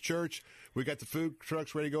Baptist Church. We got the food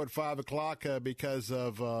trucks ready to go at 5 o'clock because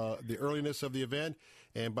of the earliness of the event.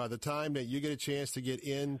 And by the time that you get a chance to get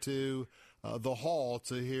into the hall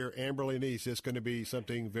to hear Amberly Neese, it's going to be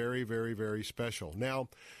something very, very, very special. Now,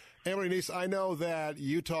 Amberly Neese, I know that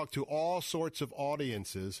you talk to all sorts of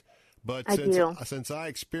audiences, but since I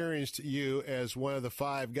experienced you as one of the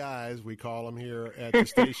 5 guys, we call them here at the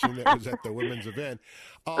station that was at the women's event,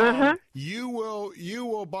 you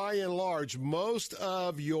will by and large, most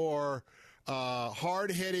of your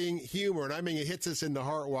hard-hitting humor, and I mean it hits us in the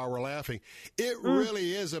heart while we're laughing. It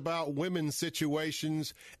really is about women's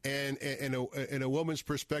situations and a woman's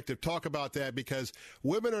perspective. Talk about that, because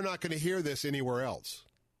women are not going to hear this anywhere else.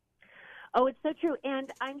 Oh, it's so true. And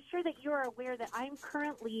I'm sure that you're aware that I'm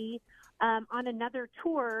currently on another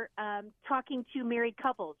tour talking to married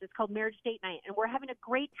couples. It's called Marriage Date Night, and we're having a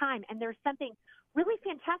great time. And there's something really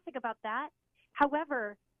fantastic about that.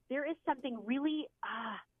 However, there is something really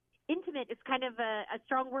intimate is kind of a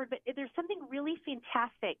strong word, but there's something really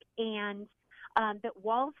fantastic, and that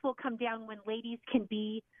walls will come down when ladies can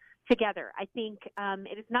be together. I think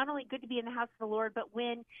it is not only good to be in the house of the Lord, but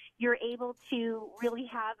when you're able to really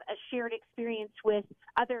have a shared experience with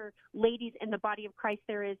other ladies in the body of Christ,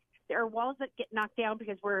 there are walls that get knocked down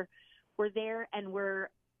because we're there and we're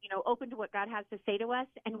open to what God has to say to us,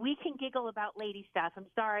 and we can giggle about lady stuff. I'm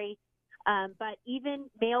sorry, but even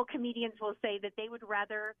male comedians will say that they would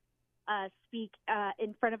rather speak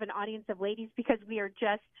in front of an audience of ladies, because we are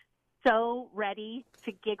just so ready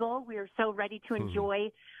to giggle. We are so ready to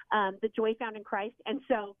enjoy the joy found in Christ. And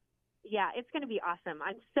so, yeah, it's going to be awesome.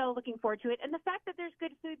 I'm so looking forward to it. And the fact that there's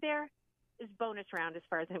good food there is bonus round as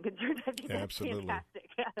far as I'm concerned. I think that's fantastic.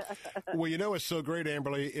 Well, what's so great,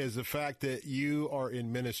 Amberly, is the fact that you are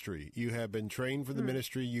in ministry. You have been trained for the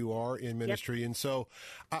ministry. You are in ministry. Yep. And so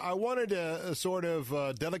I wanted to sort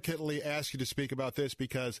of delicately ask you to speak about this,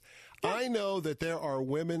 because I know that there are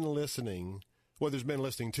women listening, well, there's men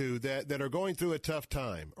listening too, that are going through a tough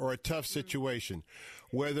time or a tough situation,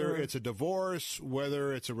 whether it's a divorce,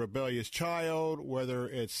 whether it's a rebellious child, whether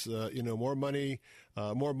it's, more money,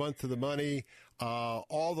 more month to the money,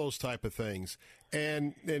 all those type of things.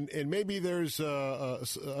 And maybe there's a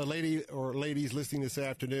lady or ladies listening this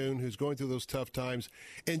afternoon who's going through those tough times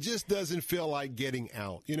and just doesn't feel like getting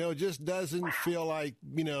out, just doesn't feel like,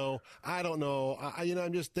 I don't know,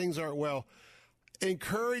 things aren't well.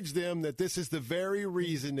 encourage them that this is the very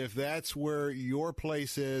reason, if that's where your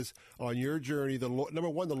place is on your journey, the Lord, number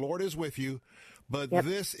one, the Lord is with you, but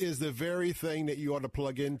this is the very thing that you ought to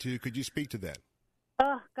plug into. Could you speak to that?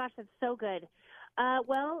 Oh, gosh, that's so good.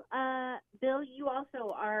 Bill, you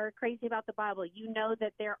also are crazy about the Bible. You know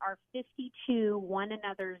that there are 52 one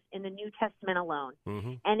another's in the New Testament alone.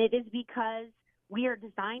 Mm-hmm. And it is because we are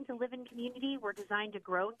designed to live in community. We're designed to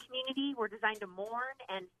grow in community. We're designed to mourn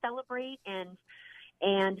and celebrate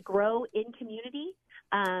and grow in community.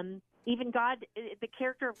 Even God, the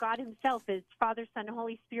character of God himself is Father, Son, and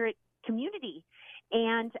Holy Spirit community.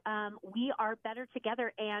 And we are better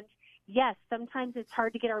together. And yes, sometimes it's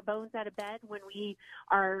hard to get our bones out of bed when we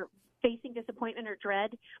are facing disappointment or dread,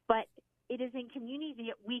 but it is in community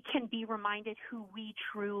that we can be reminded who we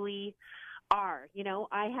truly are. You know,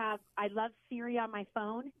 I love Siri on my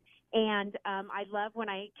phone, and I love when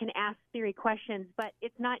I can ask Siri questions, but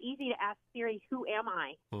it's not easy to ask Siri, who am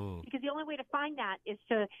I? Because the only way to find that is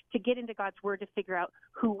to get into God's Word to figure out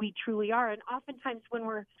who we truly are. And oftentimes when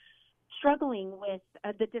we're struggling with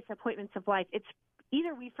the disappointments of life, it's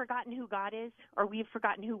either we've forgotten who God is, or we've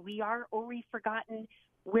forgotten who we are, or we've forgotten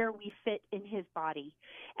where we fit in his body.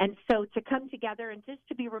 And so to come together and just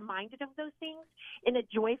to be reminded of those things in a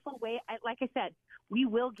joyful way, like I said, we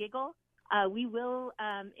will giggle. We will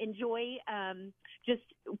enjoy just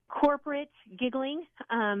corporate giggling,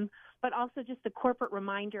 but also just the corporate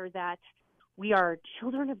reminder that we are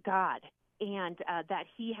children of God, and that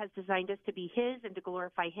he has designed us to be his and to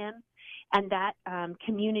glorify him. And that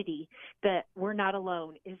community, that we're not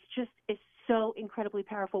alone, is so incredibly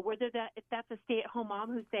powerful. Whether if that's a stay-at-home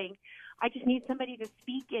mom who's saying, I just need somebody to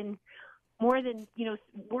speak in more than,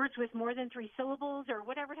 words with more than 3 syllables, or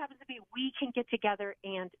whatever it happens to be, we can get together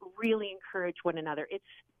and really encourage one another. It's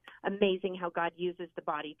amazing how God uses the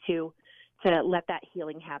body to let that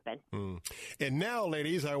healing happen. And now,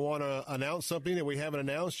 ladies, I want to announce something that we haven't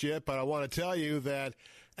announced yet, but I want to tell you that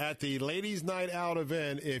at the Ladies' Night Out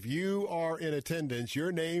event, if you are in attendance,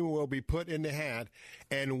 your name will be put in the hat,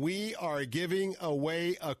 and we are giving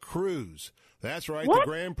away a cruise. That's right. What?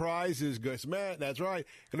 The grand prize is good. Matt, that's right.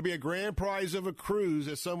 Going to be a grand prize of a cruise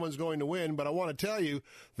that someone's going to win. But I want to tell you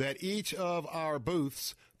that each of our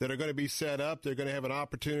booths that are going to be set up, they're going to have an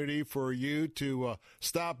opportunity for you to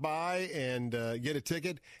stop by and get a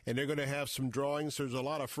ticket, and they're going to have some drawings. There's a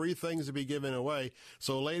lot of free things to be given away.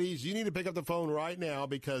 So, ladies, you need to pick up the phone right now,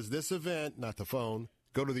 because this event, not the phone,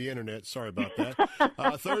 go to the internet. Sorry about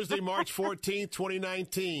that. Thursday, March 14th,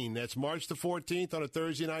 2019. That's March the 14th on a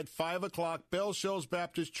Thursday night, 5 o'clock, Bell Shoals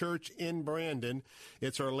Baptist Church in Brandon.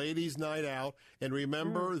 It's our ladies' night out. And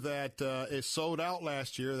remember that it sold out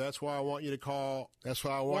last year. That's why I want you to call. That's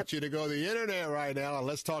why I want you to go to the internet right now at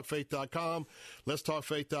letstalkfaith.com.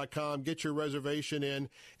 Letstalkfaith.com. Get your reservation in.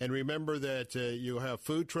 And remember that you'll have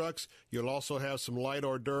food trucks. You'll also have some light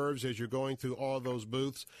hors d'oeuvres as you're going through all those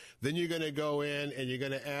booths. Then you're going to go in and you're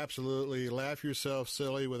going to absolutely laugh yourself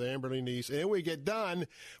silly with Amberly Neese. And when we get done,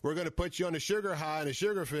 we're going to put you on a sugar high and a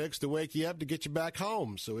sugar fix to wake you up to get you back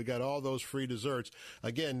home. So we got all those free desserts.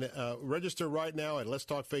 Again, register right now at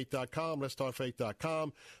letstalkfaith.com,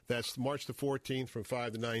 letstalkfaith.com. That's March the 14th from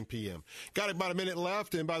 5 to 9 p.m. Got about a minute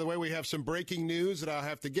left. And by the way, we have some breaking news that I'll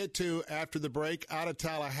have to get to after the break out of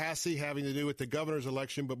Tallahassee, having to do with the governor's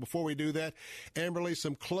election. But before we do that, Amberly,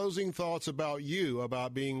 some closing thoughts about you,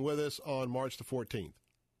 about being with us on March the 14th.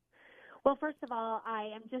 Well, first of all,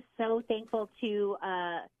 I am just so thankful to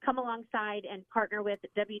come alongside and partner with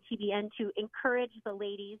WTBN to encourage the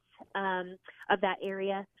ladies of that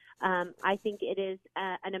area. I think it is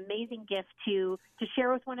an amazing gift to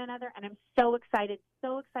share with one another, and I'm so excited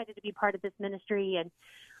to be part of this ministry, and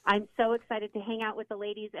I'm so excited to hang out with the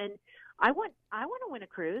ladies. And I want to win a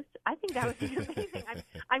cruise. I think that would be amazing.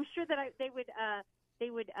 I'm sure that they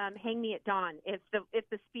would hang me at dawn if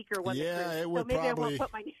the speaker won the cruise. Yeah, it would maybe probably. I won't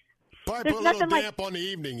put my Probably put a little damp on the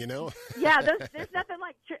evening, Yeah, there's nothing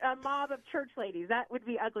like a mob of church ladies. That would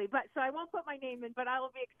be ugly. But so I won't put my name in, but I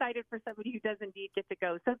will be excited for somebody who does indeed get to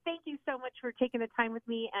go. So thank you so much for taking the time with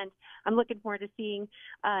me, and I'm looking forward to seeing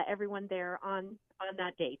everyone there on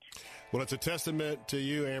that date. Well, it's a testament to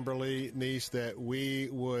you, Amberly Neese, that we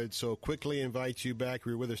would so quickly invite you back.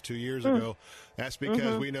 You were with us 2 years ago. That's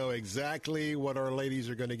because we know exactly what our ladies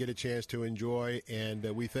are going to get a chance to enjoy, and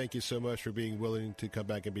we thank you so much for being willing to come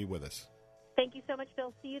back and be with us. Thank you so much,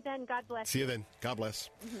 Bill. See you then. God bless. See you then. God bless.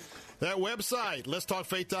 That website,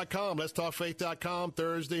 letstalkfaith.com. Letstalkfaith.com,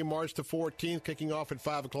 Thursday, March the 14th, kicking off at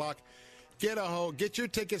 5 o'clock. Get your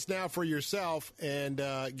tickets now for yourself, and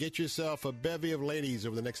get yourself a bevy of ladies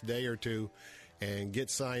over the next day or two and get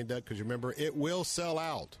signed up, because remember, it will sell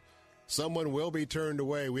out. Someone will be turned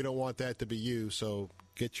away. We don't want that to be you, so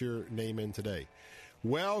get your name in today.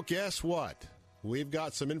 Well, guess what? We've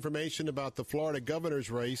got some information about the Florida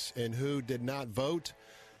governor's race and who did not vote.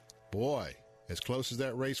 Boy, as close as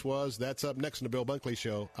that race was, that's up next on the Bill Bunkley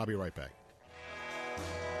Show. I'll be right back.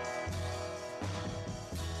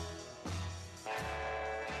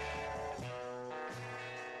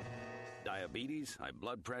 Diabetes, high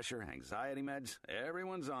blood pressure, anxiety meds,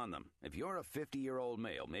 everyone's on them. If you're a 50-year-old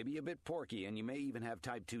male, maybe a bit porky, and you may even have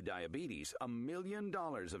type 2 diabetes, $1 million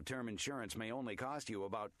of term insurance may only cost you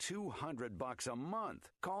about $200 a month.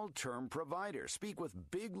 Call Term Provider. Speak with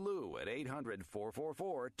Big Lou at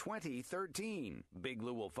 800-444-2013. Big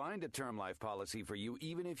Lou will find a term life policy for you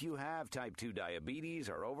even if you have type 2 diabetes,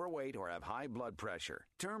 are overweight, or have high blood pressure.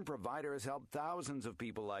 Term Provider has helped thousands of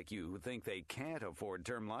people like you who think they can't afford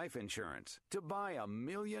term life insurance. To buy $1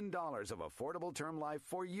 million of affordable term life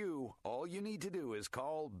for you, all you need to do is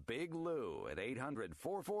call Big Lou at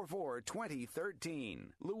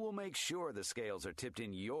 800-444-2013. Lou will make sure the scales are tipped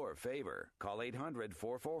in your favor. Call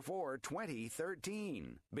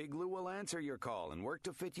 800-444-2013. Big Lou will answer your call and work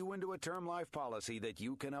to fit you into a term life policy that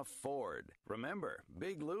you can afford. Remember,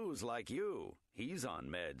 Big Lou's like you. He's on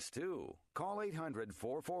meds, too. Call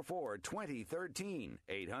 800-444-2013.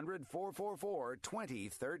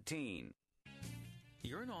 800-444-2013.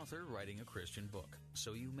 You're an author writing a Christian book,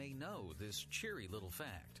 so you may know this cheery little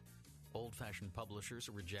fact. Old-fashioned publishers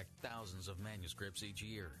reject thousands of manuscripts each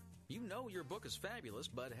year. You know your book is fabulous,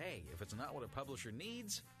 but hey, if it's not what a publisher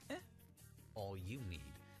needs, all you need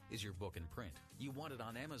is your book in print. You want it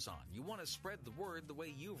on Amazon. You want to spread the word the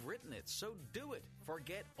way you've written it, so do it.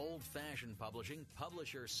 Forget old-fashioned publishing.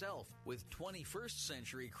 Publish yourself with 21st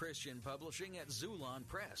century Christian publishing at Zulon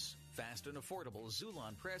Press. Fast and affordable,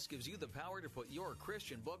 Zulon Press gives you the power to put your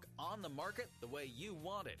Christian book on the market the way you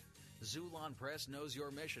want it. Zulon Press knows your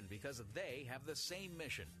mission because they have the same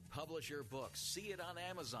mission. Publish your book. See it on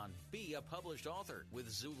Amazon. Be a published author with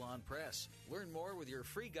Zulon Press. Learn more with your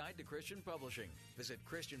free guide to Christian publishing. Visit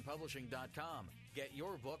ChristianPublishing.com. Get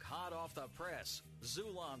your book hot off the press.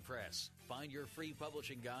 Zulon Press. Find your free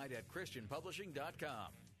publishing guide at ChristianPublishing.com.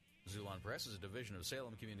 Zulon Press is a division of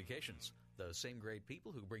Salem Communications, the same great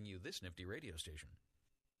people who bring you this nifty radio station.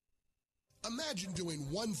 Imagine doing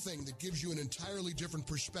one thing that gives you an entirely different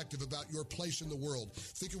perspective about your place in the world.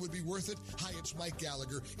 Think it would be worth it? Hi, it's Mike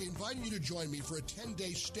Gallagher, inviting you to join me for a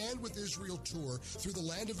 10-day Stand with Israel tour through the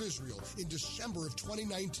land of Israel in December of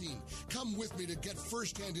 2019. Come with me to get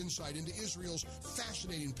firsthand insight into Israel's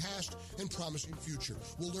fascinating past and promising future.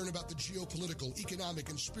 We'll learn about the geopolitical, economic,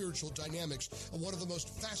 and spiritual dynamics of one of the most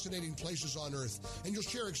fascinating places on earth. And you'll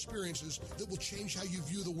share experiences that will change how you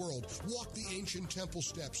view the world. Walk the ancient temple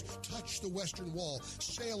steps, touch the Western Wall,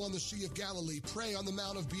 sail on the Sea of Galilee, pray on the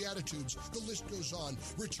Mount of Beatitudes. The list goes on.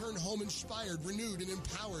 Return home inspired, renewed, and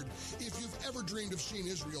empowered. If you've ever dreamed of seeing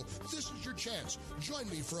Israel, this is your chance. Join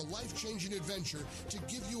me for a life-changing adventure to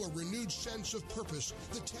give you a renewed sense of purpose.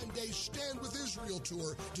 The 10-day Stand with Israel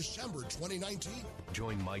Tour, December 2019.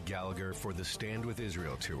 Join Mike Gallagher for the Stand with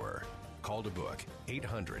Israel Tour. Call to book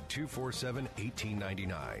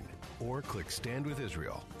 800-247-1899 or click Stand with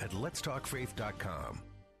Israel at letstalkfaith.com.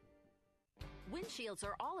 Windshields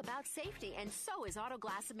are all about safety, and so is Auto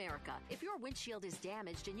Glass America. If your windshield is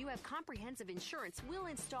damaged and you have comprehensive insurance, we'll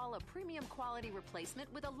install a premium quality replacement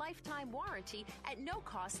with a lifetime warranty at no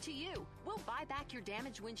cost to you. We'll buy back your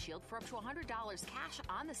damaged windshield for up to $100 cash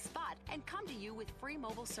on the spot and come to you with free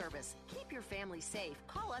mobile service. Keep your family safe.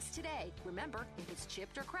 Call us today. Remember, if it's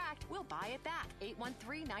chipped or cracked, we'll buy it back.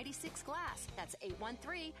 813-96-GLASS. That's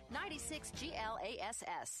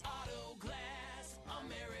 813-96-GLASS. Auto Glass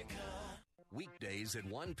America. Weekdays at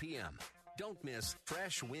 1 p.m. Don't miss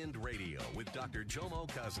Fresh Wind Radio with Dr. Jomo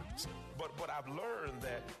Cousins. But I've learned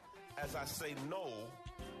that as I say no,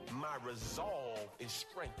 my resolve is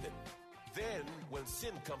strengthened. Then when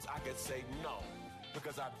sin comes, I can say no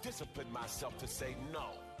because I've disciplined myself to say no.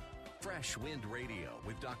 Fresh Wind Radio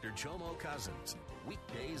with Dr. Jomo Cousins.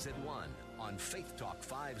 Weekdays at 1 on Faith Talk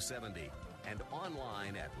 570 and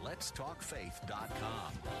online at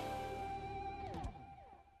letstalkfaith.com.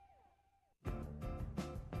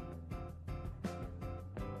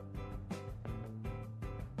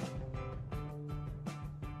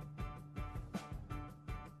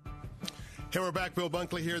 Hey, we're back. Bill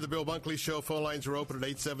Bunkley here. The Bill Bunkley Show. Phone lines are open at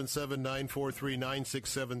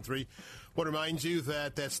 877-943-9673. I want to remind you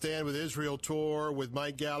that Stand with Israel tour with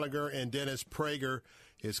Mike Gallagher and Dennis Prager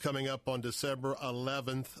is coming up on December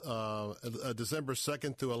 11th, December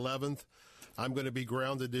 2nd through 11th. I'm going to be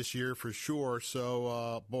grounded this year for sure.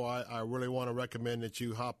 So, I really want to recommend that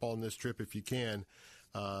you hop on this trip if you can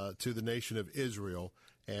to the nation of Israel.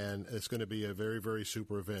 and it's going to be a very, very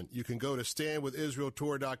super event. You can go to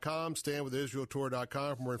standwithisraeltour.com,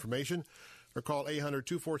 standwithisraeltour.com for more information, or call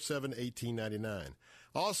 800-247-1899.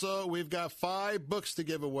 Also, we've got 5 books to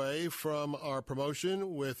give away from our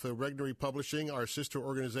promotion with Regnery Publishing, our sister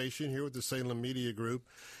organization here with the Salem Media Group.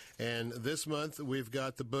 And this month, we've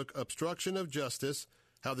got the book Obstruction of Justice,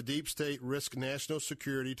 How the Deep State Risked National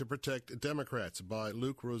Security to Protect Democrats by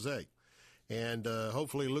Luc Rosé. And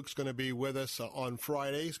hopefully Luke's going to be with us on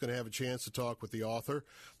Friday. He's going to have a chance to talk with the author.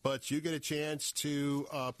 But you get a chance to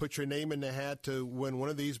put your name in the hat to win one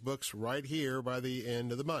of these books right here by the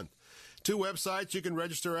end of the month. 2 websites you can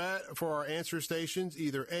register at for our answer stations,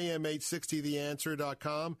 either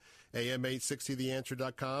am860theanswer.com,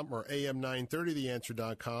 am860theanswer.com, or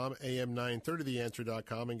am930theanswer.com,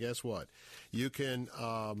 am930theanswer.com. And guess what? You can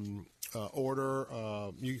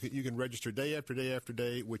you can register day after day after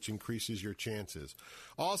day, which increases your chances.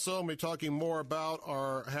 Also, I'm going to be talking more about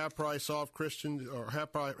our half-price off Christian or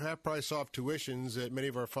half-price off tuitions at many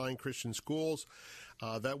of our fine Christian schools.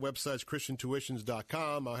 That website's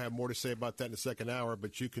christiantuitions.com. I'll have more to say about that in the second hour,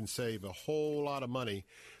 but you can save a whole lot of money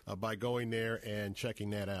by going there and checking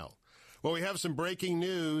that out. Well, we have some breaking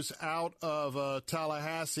news out of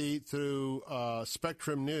Tallahassee through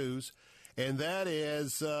Spectrum News, and that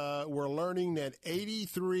is we're learning that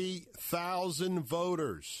 83,000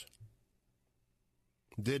 voters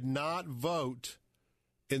did not vote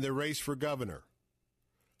in the race for governor.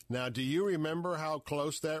 Now, do you remember how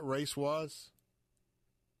close that race was?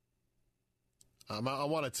 I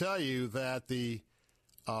want to tell you that the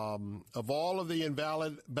of all of the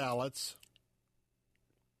invalid ballots,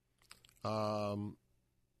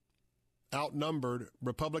 outnumbered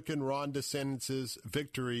Republican Ron DeSantis'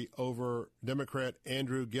 victory over Democrat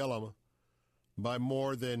Andrew Gillum by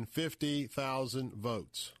more than 50,000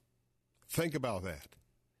 votes. Think about that.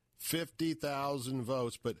 50,000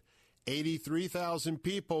 votes, but 83,000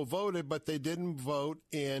 people voted, but they didn't vote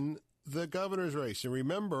in the governor's race. And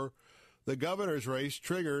remember, the governor's race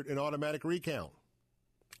triggered an automatic recount.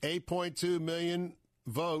 8.2 million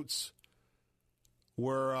votes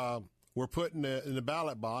were put in the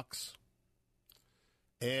ballot box,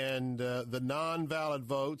 and the non-valid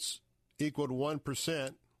votes equaled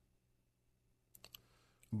 1%.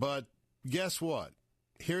 But guess what?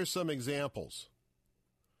 Here's some examples.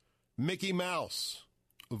 Mickey Mouse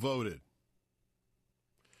voted.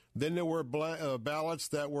 Then there were ballots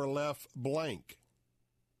that were left blank.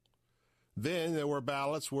 Then there were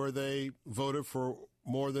ballots where they voted for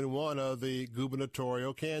more than one of the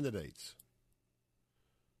gubernatorial candidates.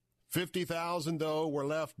 50,000, though, were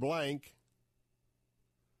left blank,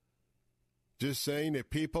 just saying that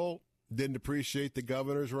people didn't appreciate the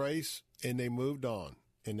governor's race, and they moved on,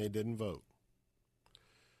 and they didn't vote.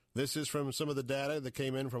 This is from some of the data that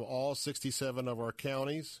came in from all 67 of our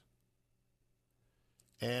counties.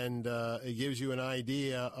 And it gives you an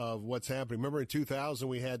idea of what's happening. Remember, in 2000,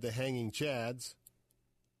 we had the hanging chads.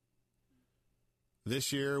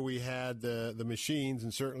 This year, we had the machines,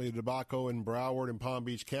 and certainly the debacle in Broward and Palm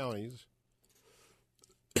Beach counties.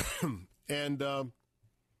 And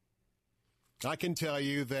I can tell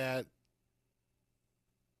you that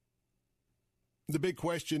the big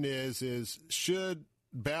question is should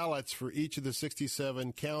ballots for each of the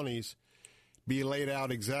 67 counties be laid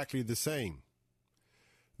out exactly the same?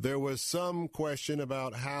 There was some question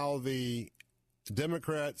about how the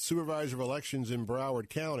Democrat supervisor of elections in Broward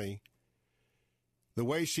County, the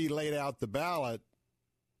way she laid out the ballot,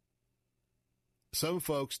 some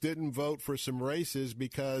folks didn't vote for some races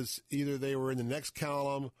because either they were in the next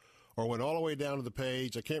column or went all the way down to the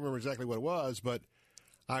page. I can't remember exactly what it was, but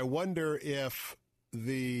I wonder if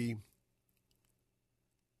the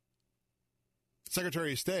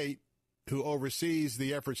Secretary of State, who oversees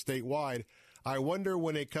the effort statewide, I wonder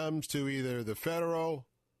when it comes to either the federal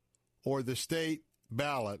or the state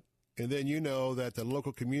ballot, and then you know that the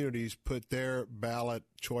local communities put their ballot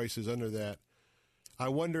choices under that, I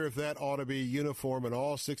wonder if that ought to be uniform in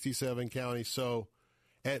all 67 counties. So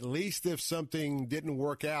at least if something didn't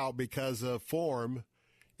work out because of form,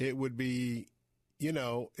 it would be,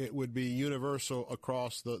 it would be universal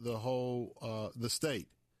across the whole, the state.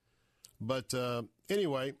 But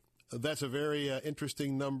anyway, that's a very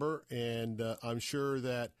interesting number, and I'm sure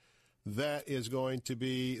that is going to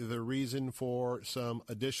be the reason for some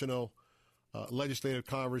additional legislative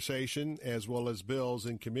conversation as well as bills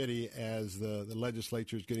in committee as the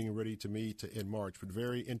legislature is getting ready to meet in March. But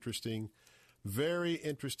very interesting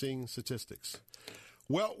statistics.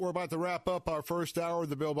 Well, we're about to wrap up our first hour of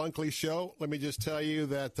the Bill Bunkley Show. Let me just tell you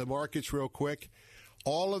that the markets real quick,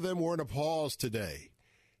 all of them were in a pause today.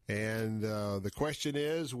 And the question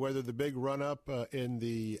is whether the big run-up in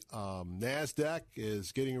the NASDAQ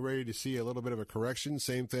is getting ready to see a little bit of a correction.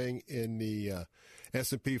 Same thing in the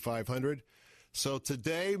S&P 500. So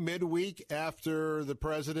today, midweek, after the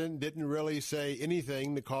president didn't really say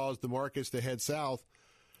anything to cause the markets to head south,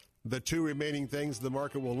 the two remaining things the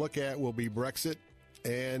market will look at will be Brexit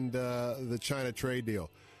and the China trade deal.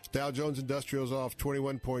 Dow Jones Industrials off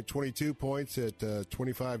 21.22 points at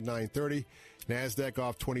 25,930. NASDAQ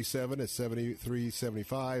off 27 at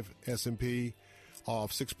 73.75. S&P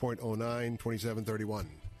off 6.09, 27.31.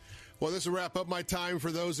 Well, this will wrap up my time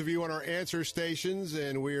for those of you on our answer stations,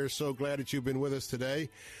 and we are so glad that you've been with us today.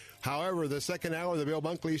 However, the second hour of the Bill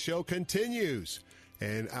Bunkley Show continues,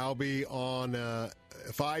 and I'll be on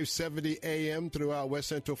 570 a.m. throughout West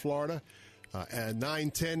Central Florida, at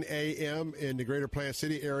 9:10 a.m. in the greater Plant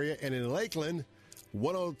City area, and in Lakeland,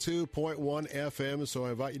 102.1 FM. So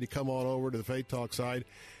I invite you to come on over to the Faith Talk side.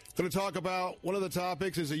 Going to talk about one of the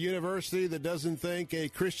topics is a university that doesn't think a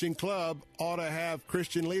Christian club ought to have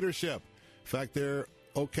Christian leadership. In fact, they're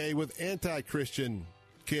okay with anti-Christian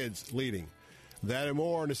kids leading. That and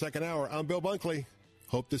more in the second hour. I'm Bill Bunkley.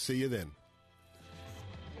 Hope to see you then.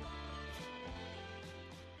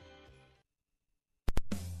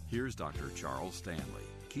 Here's Dr. Charles Stanley,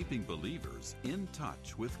 keeping believers in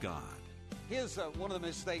touch with God. Here's one of the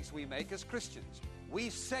mistakes we make as Christians. We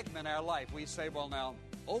segment our life. We say, well, now,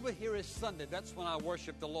 over here is Sunday. That's when I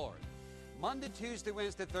worship the Lord. Monday, Tuesday,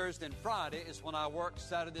 Wednesday, Thursday, and Friday is when I work.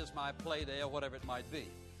 Saturday is my play day or whatever it might be.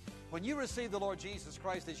 When you receive the Lord Jesus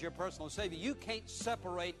Christ as your personal Savior, you can't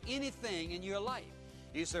separate anything in your life.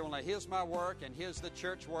 You say, well, now, here's my work, and here's the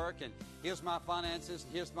church work, and here's my finances,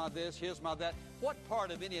 here's my this, here's my that. What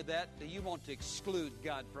part of any of that do you want to exclude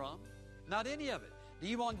God from? Not any of it. Do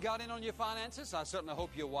you want God in on your finances? I certainly hope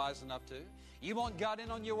you're wise enough to. You want God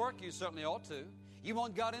in on your work? You certainly ought to. You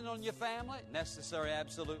want God in on your family? Necessary,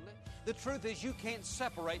 absolutely. The truth is you can't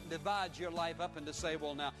separate and divide your life up into say,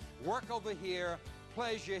 well, now, work over here,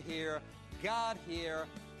 pleasure here, God here.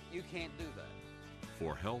 You can't do that.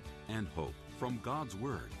 For help and hope from God's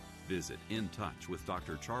Word, visit In Touch with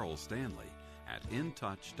Dr. Charles Stanley at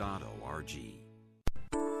intouch.org.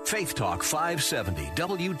 Faith Talk 570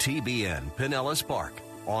 WTBN Pinellas Park.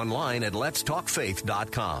 Online at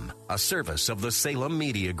letstalkfaith.com, a service of the Salem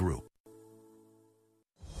Media Group.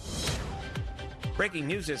 Breaking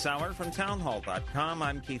news this hour from townhall.com.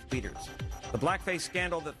 I'm Keith Peters. The blackface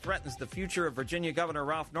scandal that threatens the future of Virginia Governor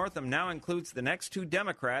Ralph Northam now includes the next two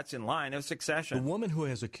Democrats in line of succession. The woman who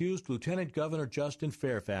has accused Lieutenant Governor Justin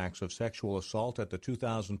Fairfax of sexual assault at the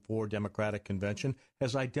 2004 Democratic Convention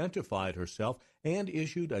has identified herself and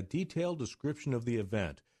issued a detailed description of the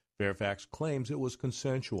event. Fairfax claims it was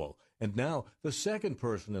consensual. And now, the second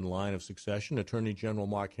person in line of succession, Attorney General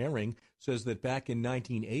Mark Herring, says that back in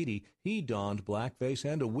 1980, he donned blackface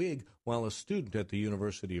and a wig while a student at the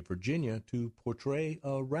University of Virginia to portray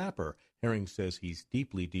a rapper. Herring says he's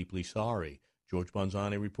deeply, deeply sorry. George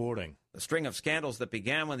Bonzani reporting. The string of scandals that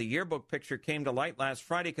began when the yearbook picture came to light last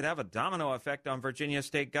Friday could have a domino effect on Virginia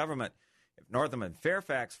state government. If Northam and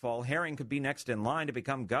Fairfax fall, Herring could be next in line to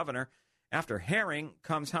become governor. After Herring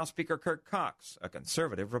comes House Speaker Kirk Cox, a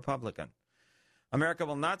conservative Republican. America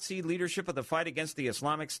will not cede leadership of the fight against the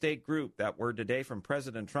Islamic State group. That word today from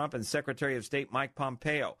President Trump and Secretary of State Mike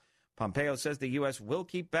Pompeo. Pompeo says the U.S. will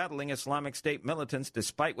keep battling Islamic State militants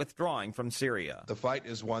despite withdrawing from Syria. The fight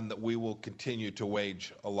is one that we will continue to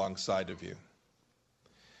wage alongside of you.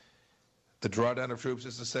 The drawdown of troops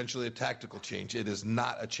is essentially a tactical change. It is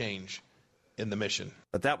not a change in the mission.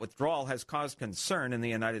 But that withdrawal has caused concern in the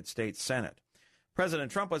United States Senate.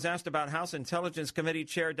 President Trump was asked about House Intelligence Committee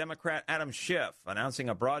Chair Democrat Adam Schiff, announcing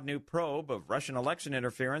a broad new probe of Russian election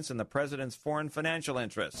interference in the president's foreign financial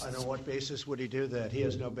interests. On what basis would he do that? He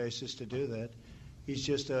has no basis to do that. He's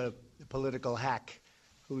just a political hack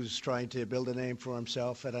who's trying to build a name for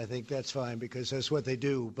himself, and I think that's fine because that's what they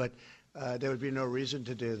do. But there would be no reason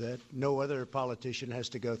to do that. No other politician has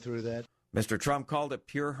to go through that. Mr. Trump called it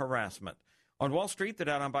pure harassment. On Wall Street, the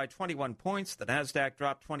Dow down by 21 points. The Nasdaq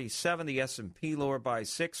dropped 27. The S&P lower by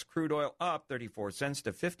 6. Crude oil up 34 cents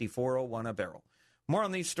to $54.01 a barrel. More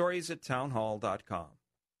on these stories at townhall.com.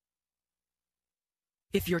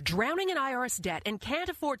 If you're drowning in IRS debt and can't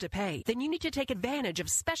afford to pay, then you need to take advantage of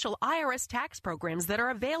special IRS tax programs that are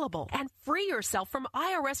available and free yourself from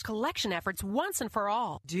IRS collection efforts once and for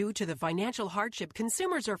all. Due to the financial hardship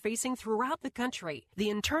consumers are facing throughout the country, the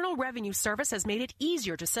Internal Revenue Service has made it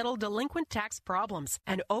easier to settle delinquent tax problems.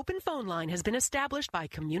 An open phone line has been established by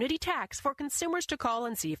Community Tax for consumers to call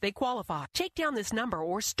and see if they qualify. Take down this number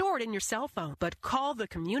or store it in your cell phone, but call the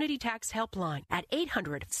Community Tax Helpline at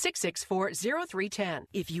 800-664-0310. can.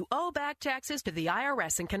 If you owe back taxes to the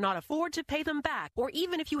IRS and cannot afford to pay them back, or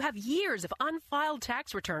even if you have years of unfiled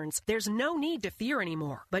tax returns, there's no need to fear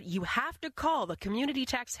anymore. But you have to call the Community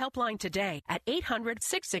Tax Helpline today at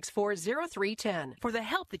 800-664-0310 for the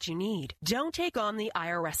help that you need. Don't take on the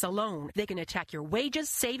IRS alone. They can attack your wages,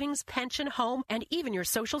 savings, pension, home, and even your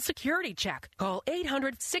Social Security check. Call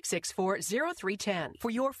 800-664-0310 for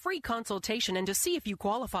your free consultation and to see if you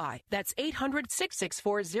qualify. That's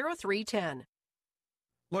 800-664-0310.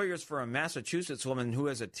 Lawyers for a Massachusetts woman who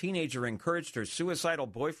as a teenager encouraged her suicidal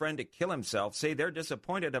boyfriend to kill himself say they're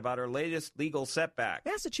disappointed about her latest legal setback.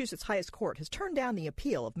 Massachusetts highest court has turned down the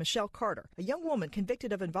appeal of Michelle Carter, a young woman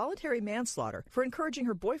convicted of involuntary manslaughter for encouraging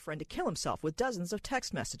her boyfriend to kill himself with dozens of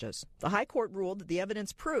text messages. The high court ruled that the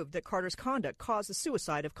evidence proved that Carter's conduct caused the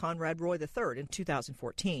suicide of Conrad Roy III in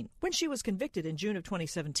 2014. When she was convicted in June of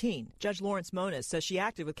 2017, Judge Lawrence Moniz says she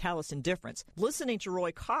acted with callous indifference, listening to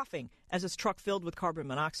Roy coughing as his truck filled with carbon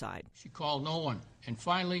monoxide. She called no one. And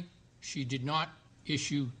finally, she did not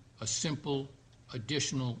issue a simple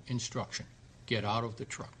additional instruction: get out of the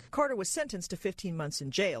truck. Carter was sentenced to 15 months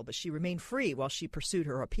in jail, but she remained free while she pursued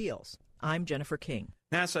her appeals. I'm Jennifer King.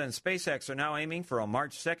 NASA and SpaceX are now aiming for a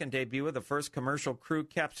March 2nd debut of the first commercial crew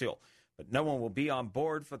capsule, but no one will be on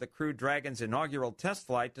board for the Crew Dragon's inaugural test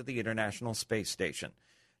flight to the International Space Station.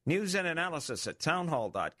 News and analysis at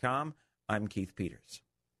townhall.com. I'm Keith Peters.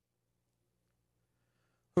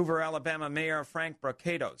 Hoover, Alabama Mayor Frank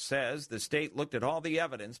Brocato says the state looked at all the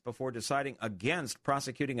evidence before deciding against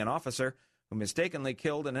prosecuting an officer who mistakenly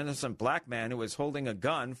killed an innocent black man who was holding a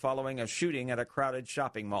gun following a shooting at a crowded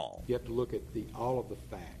shopping mall. You have to look at all of the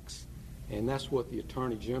facts, and that's what the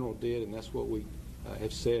Attorney General did, and that's what we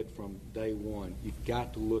have said from day one. You've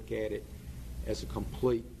got to look at it as a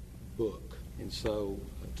complete book, and so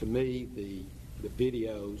to me the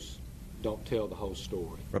videos don't tell the whole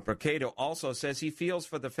story. But Brocato also says he feels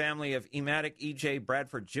for the family of Ematic E.J.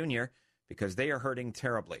 Bradford Jr. because they are hurting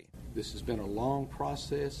terribly. This has been a long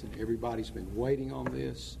process, and everybody's been waiting on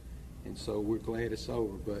this, and so we're glad it's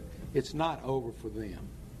over. But it's not over for them.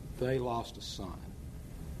 They lost a son,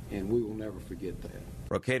 and we will never forget that.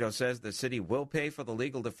 Brocato says the city will pay for the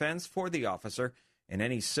legal defense for the officer and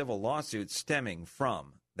any civil lawsuits stemming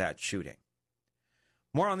from that shooting.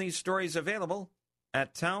 More on these stories available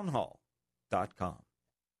at townhall.com.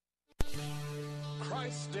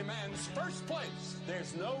 Christ demands first place.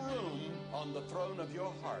 There's no room on the throne of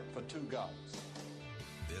your heart for two gods.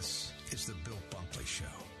 This is the Bill Bunkley Show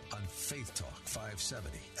on Faith Talk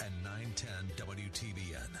 570 and 910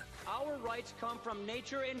 WTBN. Our rights come from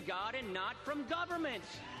nature and God and not from government.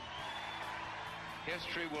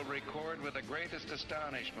 History will record with the greatest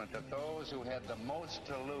astonishment that those who had the most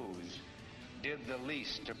to lose did the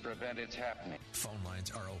least to prevent its happening. Phone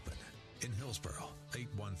lines are open. In Hillsborough,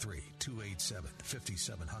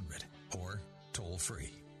 813-287-5700 or toll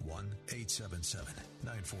free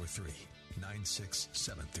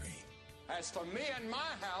 1-877-943-9673. As for me and my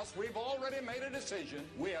house, we've already made a decision.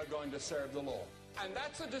 We are going to serve the Lord. And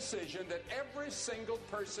that's a decision that every single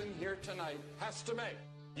person here tonight has to make.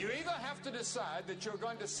 You either have to decide that you're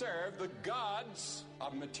going to serve the gods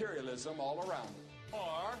of materialism all around you,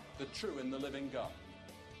 or the true and the living God.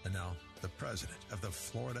 And now, the president of the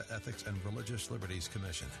Florida Ethics and Religious Liberties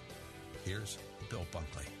Commission. Here's Bill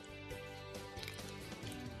Bunkley.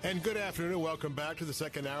 And good afternoon. Welcome back to the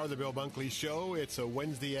second hour of the Bill Bunkley Show. It's a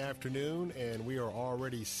Wednesday afternoon, and we are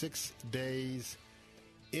already 6 days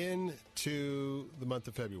into the month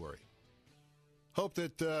of February. Hope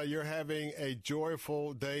that you're having a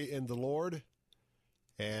joyful day in the Lord.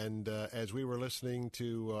 And as we were listening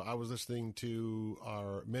to, I was listening to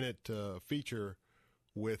our minute feature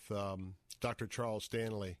with Dr. Charles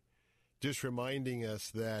Stanley, just reminding us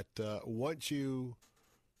that once you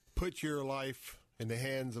put your life in the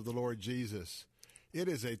hands of the Lord Jesus, it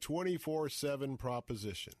is a 24/7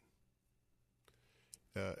 proposition.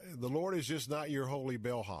 The Lord is just not your holy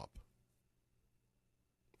bellhop.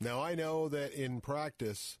 Now, I know that in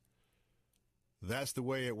practice, that's the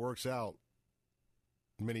way it works out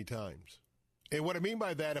many times. And what I mean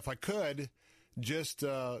by that, if I could, just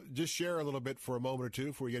share a little bit for a moment or two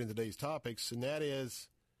before we get into today's topics, and that is,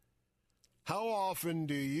 how often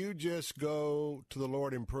do you just go to the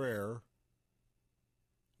Lord in prayer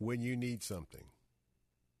when you need something?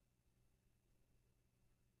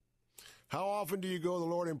 How often do you go to the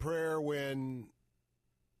Lord in prayer when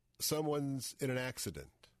someone's in an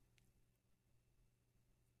accident?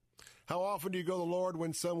 How often do you go to the Lord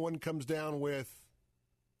when someone comes down with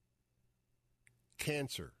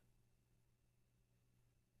cancer,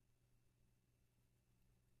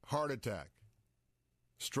 heart attack,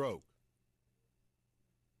 stroke?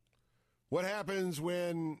 What happens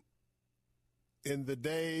when, in the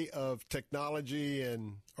day of technology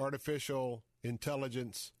and artificial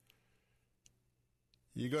intelligence,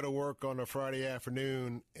 you go to work on a Friday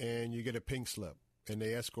afternoon and you get a pink slip and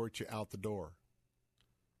they escort you out the door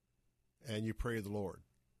and you pray to the Lord?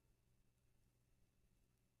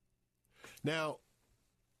 Now,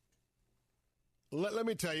 let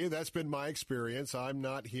me tell you, that's been my experience. I'm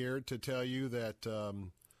not here to tell you that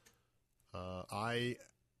I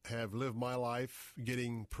have lived my life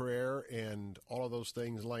getting prayer and all of those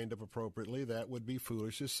things lined up appropriately. That would be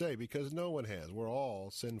foolish to say, because no one has. We're all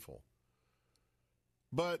sinful.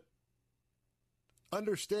 But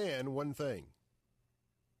understand one thing.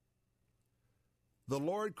 The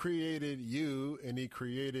Lord created you and He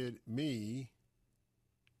created me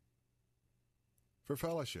for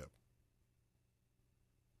fellowship.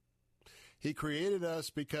 He created us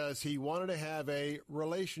because He wanted to have a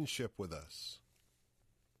relationship with us.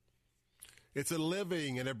 It's a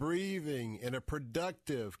living and a breathing and a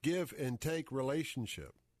productive give and take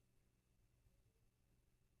relationship.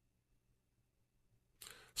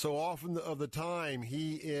 So often of the time,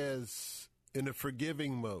 He is in a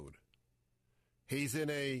forgiving mode. He's in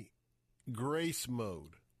a grace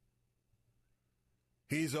mode.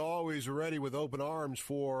 He's always ready with open arms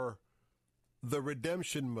for the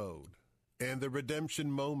redemption mode and the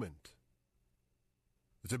redemption moment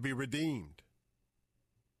to be redeemed.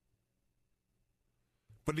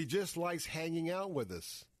 But He just likes hanging out with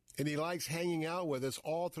us, and He likes hanging out with us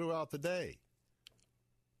all throughout the day.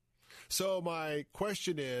 So my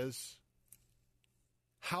question is,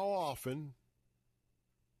 how often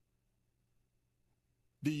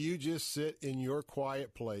do you just sit in your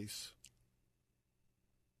quiet place,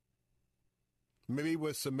 maybe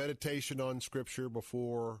with some meditation on Scripture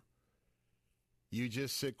before you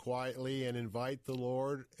just sit quietly and invite the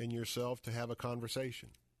Lord and yourself to have a conversation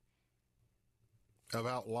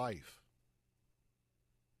about life,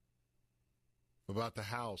 about the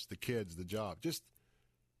house, the kids, the job, just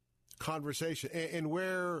conversation, and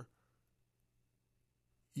where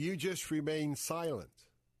you just remain silent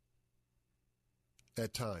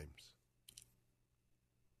at times.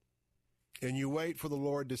 And you wait for the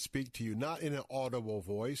Lord to speak to you, not in an audible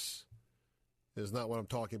voice, is not what I'm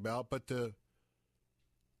talking about, but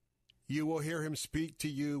you will hear Him speak to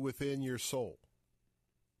you within your soul.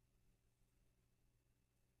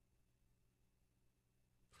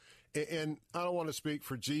 And I don't want to speak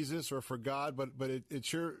for Jesus or for God, but it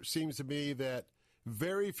sure seems to me that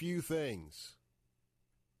very few things,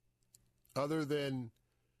 other than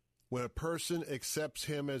when a person accepts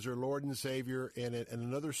Him as their Lord and Savior and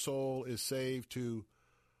another soul is saved to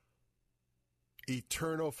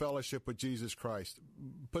eternal fellowship with Jesus Christ.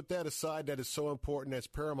 Put that aside. That is so important. That's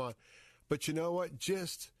paramount. But you know what?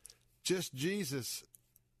 Just Jesus,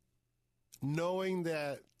 knowing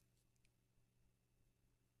that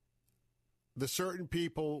the certain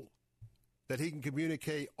people that He can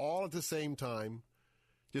communicate all at the same time,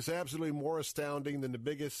 just absolutely more astounding than the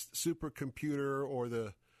biggest supercomputer or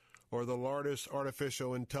the largest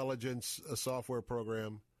artificial intelligence software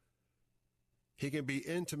program. He can be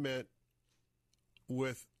intimate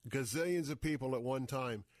with gazillions of people at one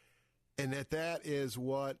time, and that is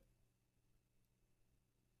what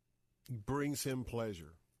brings Him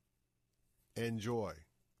pleasure and joy.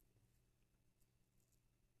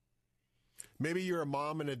 Maybe you're a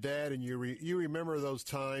mom and a dad, and you remember those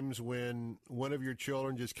times when one of your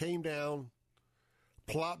children just came down,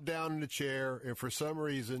 plopped down in a chair, and for some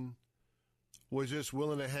reason was just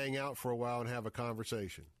willing to hang out for a while and have a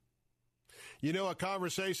conversation. You know, a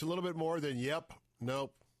conversation a little bit more than yep,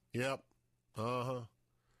 nope, yep, uh-huh.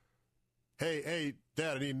 Hey,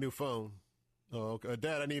 Dad, I need a new phone. Oh, okay.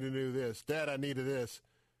 Dad, I need a new this. Dad, I need a this.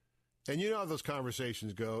 And you know how those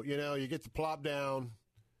conversations go. You know, you get the plop down.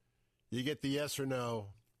 You get the yes or no.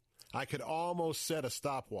 I could almost set a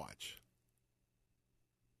stopwatch.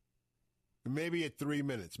 Maybe at 3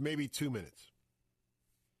 minutes, maybe 2 minutes.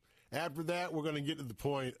 After that, we're going to get to the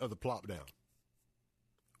point of the plop down.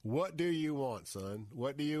 What do you want, son?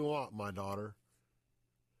 What do you want, my daughter?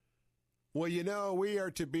 Well, you know, we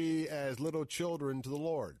are to be as little children to the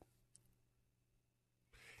Lord.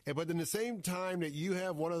 But in the same time that you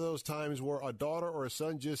have one of those times where a daughter or a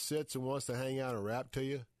son just sits and wants to hang out and rap to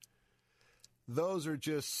you, those are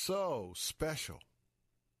just so special.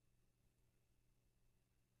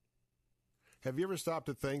 Have you ever stopped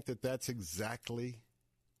to think that that's exactly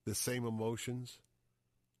the same emotions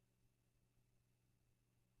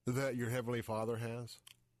that your Heavenly Father has?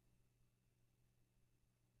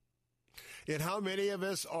 And how many of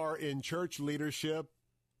us are in church leadership,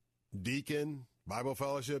 deacon, Bible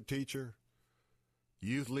fellowship teacher,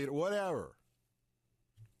 youth leader, whatever.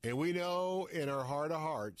 And we know in our heart of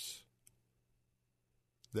hearts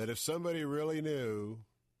that if somebody really knew,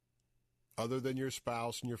 other than your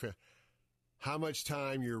spouse and your family, how much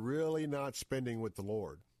time you're really not spending with the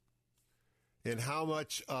Lord, and how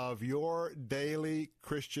much of your daily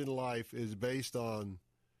Christian life is based on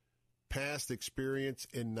past experience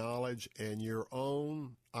and knowledge and your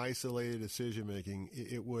own isolated decision-making,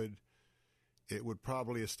 it would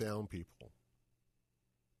probably astound people.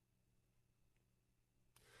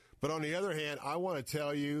 But on the other hand, I want to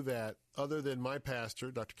tell you that other than my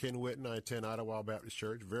pastor, Dr. Ken Whitten, I attend Idlewild Baptist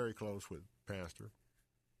Church, very close with pastor.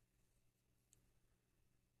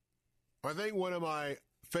 I think one of my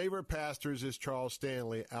favorite pastors is Charles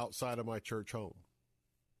Stanley outside of my church home.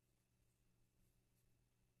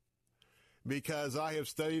 Because I have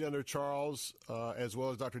studied under Charles, as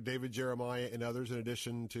well as Dr. David Jeremiah and others, in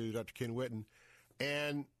addition to Dr. Ken Whitten.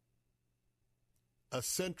 And a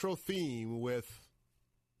central theme with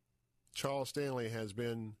Charles Stanley has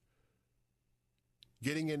been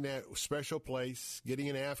getting in that special place, getting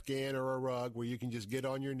an Afghan or a rug where you can just get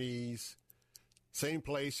on your knees. Same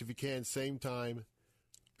place if you can, same time.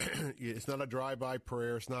 It's not a drive-by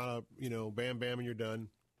prayer. It's not a, bam, bam, and you're done.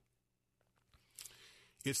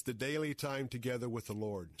 It's the daily time together with the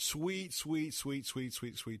Lord. Sweet, sweet, sweet, sweet,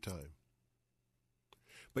 sweet, sweet time.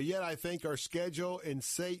 But yet I think our schedule and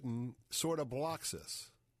Satan sort of blocks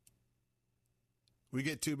us. We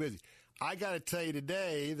get too busy. I got to tell you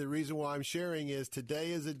today, the reason why I'm sharing is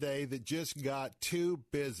today is a day that just got too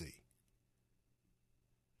busy.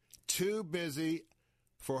 Too busy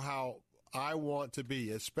for how I want to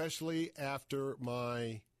be, especially after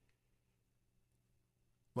my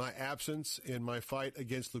absence in my fight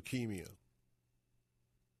against leukemia.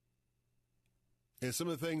 And some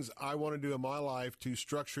of the things I want to do in my life to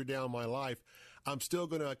structure down my life, I'm still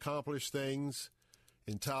going to accomplish things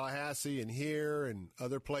in Tallahassee and here and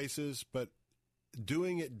other places, but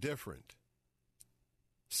doing it different,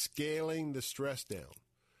 scaling the stress down.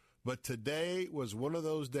 But today was one of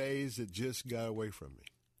those days that just got away from me.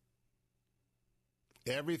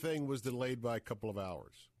 Everything was delayed by a couple of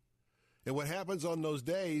hours. And what happens on those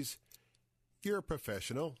days, you're a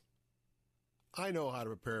professional. I know how to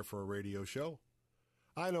prepare for a radio show.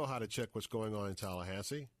 I know how to check what's going on in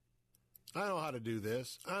Tallahassee. I know how to do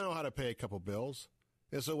this. I know how to pay a couple bills.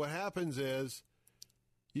 And so what happens is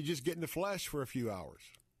you just get in the flesh for a few hours.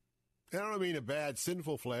 And I don't mean a bad,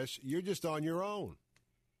 sinful flesh. You're just on your own.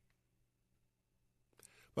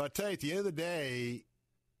 But I tell you, at the end of the day,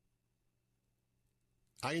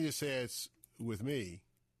 I can just say it's with me.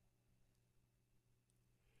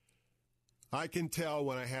 I can tell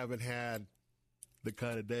when I haven't had the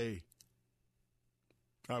kind of day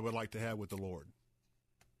I would like to have with the Lord.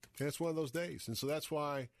 And it's one of those days. And so that's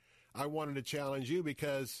why I wanted to challenge you,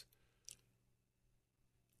 because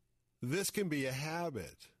this can be a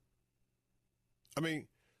habit. I mean,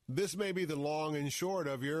 this may be the long and short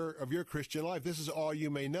of your Christian life. This is all you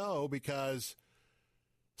may know, because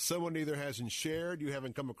someone either hasn't shared, you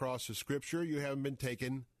haven't come across the Scripture, you haven't been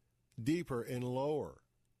taken deeper and lower.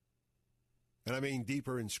 And I mean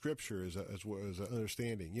deeper in Scripture as an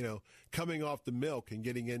understanding. Coming off the milk and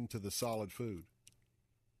getting into the solid food.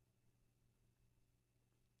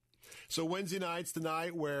 So Wednesday night's the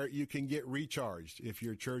night where you can get recharged. If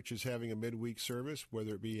your church is having a midweek service,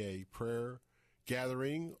 whether it be a prayer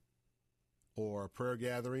gathering or a prayer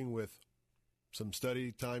gathering with some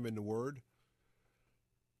study time in the Word.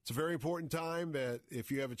 It's a very important time that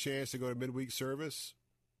if you have a chance to go to midweek service,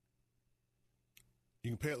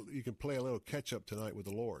 you can play a little catch-up tonight with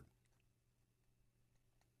the Lord.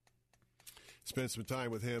 Spend some time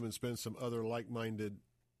with Him and spend some other like-minded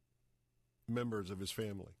members of His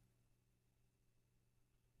family.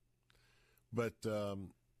 But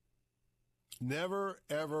never,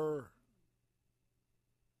 ever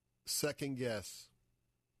second-guess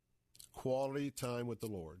quality time with the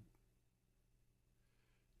Lord.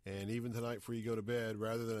 And even tonight before you go to bed,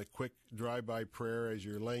 rather than a quick drive-by prayer as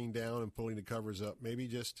you're laying down and pulling the covers up, maybe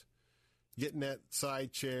just get in that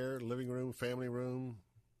side chair, living room, family room,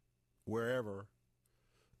 wherever,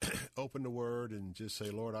 open the Word and just say,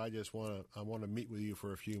 Lord, I want to meet with you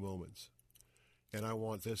for a few moments. And I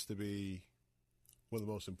want this to be one of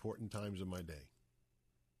the most important times of my day.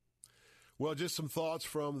 Well, just some thoughts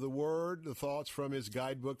from the Word, the thoughts from His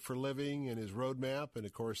guidebook for living and His roadmap. And,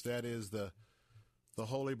 of course, that is the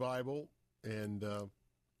Holy Bible. And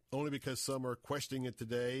only because some are questioning it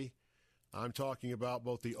today, I'm talking about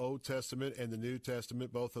both the Old Testament and the New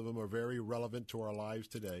Testament. Both of them are very relevant to our lives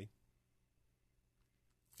today.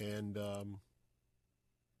 And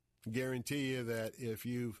guarantee you that if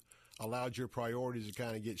you've allowed your priorities to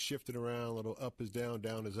kind of get shifted around, a little up is down,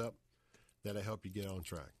 down is up. That'll help you get on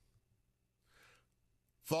track.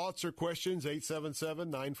 Thoughts or questions,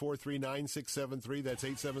 877-943-9673. That's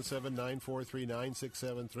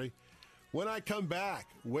 877-943-9673. When I come back,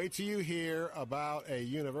 wait till you hear about a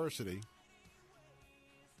university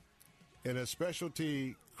in a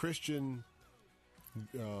specialty Christian,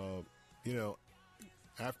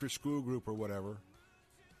 after-school group or whatever,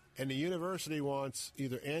 and the university wants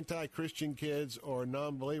either anti-Christian kids or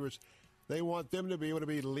non-believers. They want them to be able to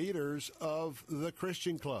be leaders of the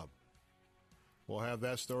Christian club. We'll have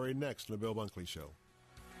that story next on the Bill Bunkley Show.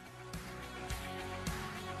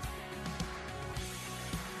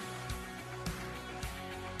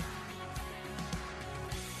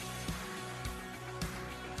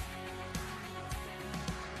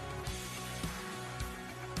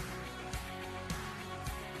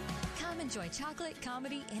 Enjoy chocolate,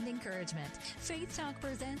 comedy, and encouragement. Faith Talk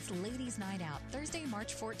presents Ladies Night Out, Thursday,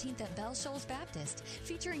 March 14th at Bell Shoals Baptist,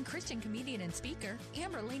 featuring Christian comedian and speaker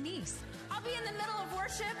Amberly Neese. I'll be in the middle of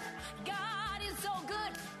worship. God is so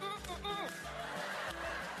good.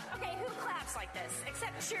 Okay, who claps like this?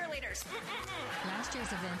 Except cheerleaders. Last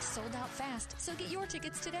year's event sold out fast, so get your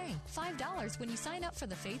tickets today. $5 when you sign up for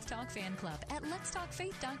the Faith Talk Fan Club at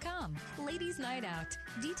letstalkfaith.com. Ladies Night Out.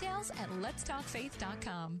 Details at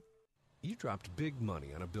letstalkfaith.com. You dropped big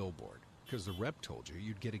money on a billboard because the rep told you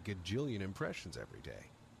you'd get a gajillion impressions every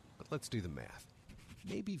day. But let's do the math.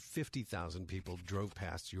 Maybe 50,000 people drove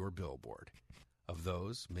past your billboard. Of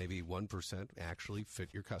those, maybe 1% actually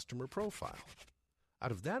fit your customer profile.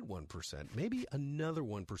 Out of that 1%, maybe another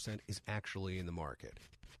 1% is actually in the market.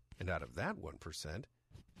 And out of that 1%,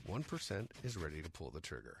 1% is ready to pull the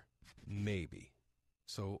trigger. Maybe.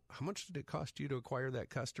 So how much did it cost you to acquire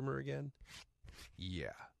that customer again?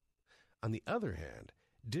 Yeah. On the other hand,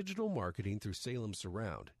 digital marketing through Salem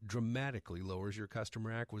Surround dramatically lowers your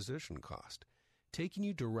customer acquisition cost, taking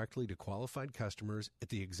you directly to qualified customers at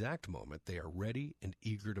the exact moment they are ready and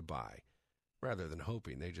eager to buy, rather than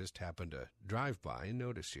hoping they just happen to drive by and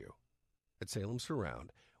notice you. At Salem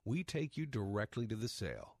Surround, we take you directly to the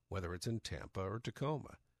sale, whether it's in Tampa or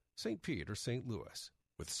Tacoma, St. Pete or St. Louis.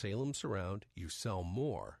 With Salem Surround, you sell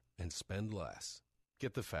more and spend less.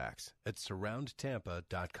 Get the facts at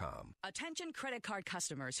surroundtampa.com. Attention credit card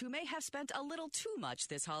customers who may have spent a little too much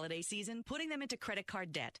this holiday season putting them into credit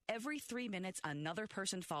card debt. Every 3 minutes, another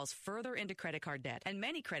person falls further into credit card debt, and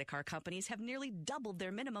many credit card companies have nearly doubled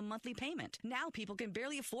their minimum monthly payment. Now people can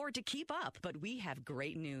barely afford to keep up, but we have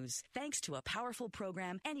great news. Thanks to a powerful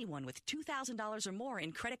program, anyone with $2,000 or more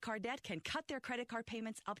in credit card debt can cut their credit card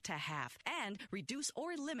payments up to half and reduce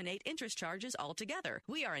or eliminate interest charges altogether.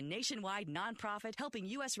 We are a nationwide nonprofit helping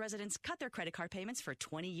U.S. residents cut their credit card payments for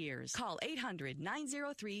 20 years. Call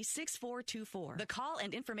 800-903-6424. The call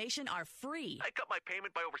and information are free. I cut my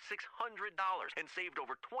payment by over $600 and saved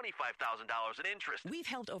over $25,000 in interest. We've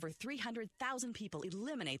helped over 300,000 people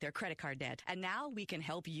eliminate their credit card debt, and now we can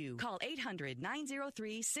help you. Call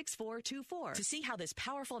 800-903-6424 to see how this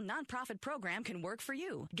powerful nonprofit program can work for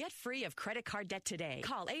you. Get free of credit card debt today.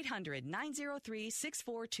 Call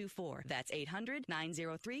 800-903-6424. That's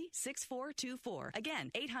 800-903-6424.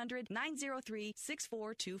 Again,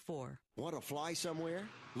 800-903-6424. Want to fly somewhere?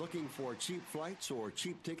 Looking for cheap flights or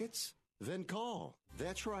cheap tickets? Then call.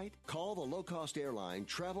 That's right. Call the low-cost airline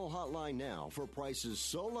travel hotline now for prices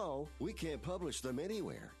so low we can't publish them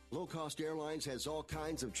anywhere. Low Cost Airlines has all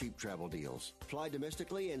kinds of cheap travel deals. Fly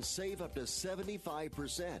domestically and save up to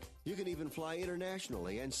 75%. You can even fly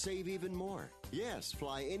internationally and save even more. Yes,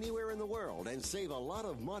 fly anywhere in the world and save a lot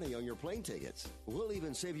of money on your plane tickets. We'll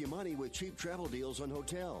even save you money with cheap travel deals on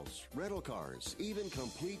hotels, rental cars, even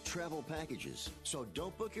complete travel packages. So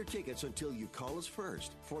don't book your tickets until you call us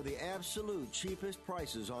first for the absolute cheapest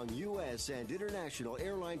prices on U.S. and international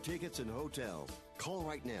airline tickets and hotels. Call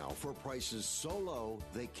right now for prices so low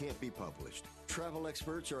they can't be published. Travel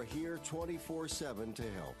experts are here 24/7 to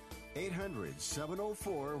help.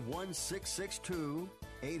 800-704-1662.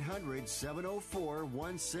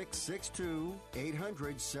 800-704-1662.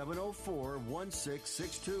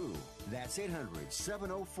 800-704-1662. That's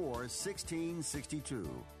 800-704-1662.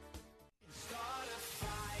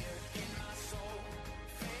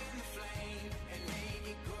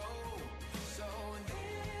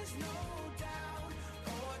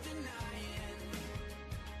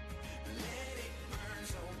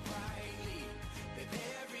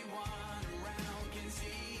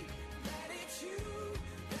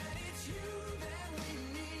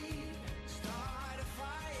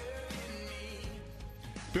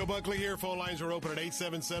 Bill Bunkley here. Phone lines are open at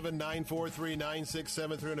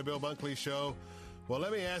 877-943-9673 on the Bill Bunkley Show. Well,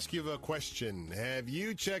 let me ask you a question. Have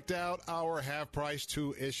you checked out our half-price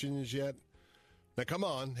tuitions yet? Now, come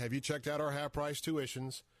on. Have you checked out our half-price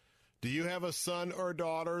tuitions? Do you have a son or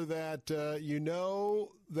daughter that you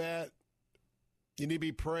know that you need to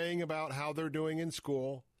be praying about how they're doing in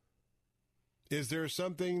school? Is there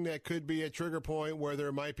something that could be a trigger point where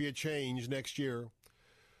there might be a change next year?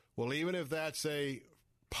 Well, even if that's a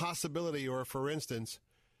possibility, or for instance,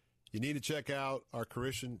 you need to check out our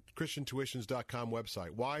ChristianTuitions.com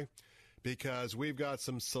website. Why? Because we've got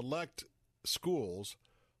some select schools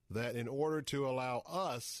that, in order to allow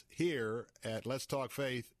us here at Let's Talk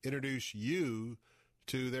Faith, introduce you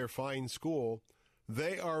to their fine school,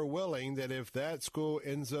 they are willing that if that school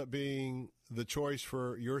ends up being the choice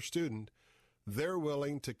for your student, they're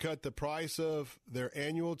willing to cut the price of their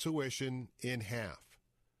annual tuition in half.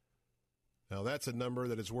 Now, that's a number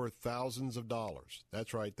that is worth thousands of dollars.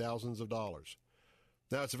 That's right, thousands of dollars.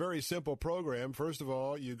 Now, it's a very simple program. First of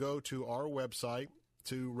all, you go to our website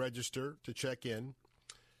to register, to check in,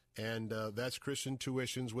 and that's Christian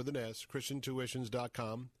Tuitions with an S,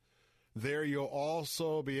 ChristianTuitions.com. There you'll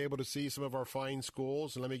also be able to see some of our fine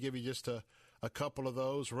schools, and let me give you just a couple of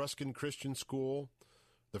those. Ruskin Christian School,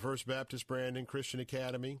 the First Baptist Brandon Christian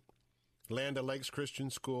Academy, Land O'Lakes Christian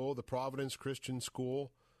School, the Providence Christian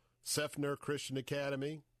School, Seffner Christian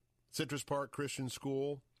Academy, Citrus Park Christian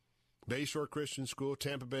School, Bayshore Christian School,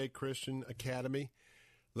 Tampa Bay Christian Academy.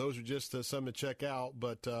 Those are just some to check out,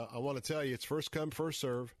 but I want to tell you, it's first come, first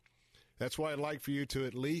serve. That's why I'd like for you to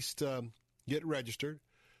at least get registered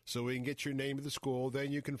so we can get your name to the school.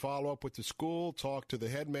 Then you can follow up with the school, talk to the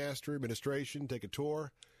headmaster, administration, take a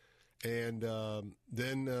tour, and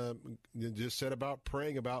then just set about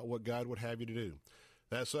praying about what God would have you to do.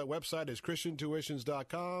 That website is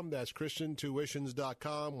ChristianTuitions.com. That's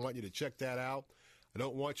ChristianTuitions.com. I want you to check that out. I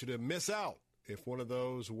don't want you to miss out if one of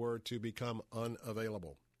those were to become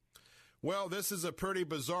unavailable. Well, this is a pretty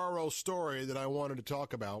bizarro story that I wanted to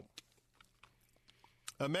talk about.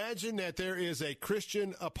 Imagine that there is a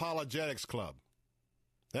Christian apologetics club.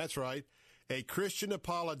 That's right, a Christian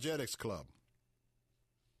apologetics club.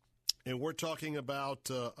 And we're talking about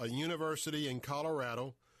a university in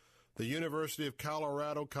Colorado, the University of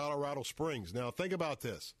Colorado, Colorado Springs. Now, think about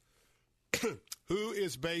this. Who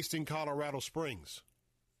is based in Colorado Springs?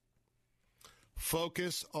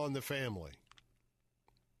 Focus on the Family.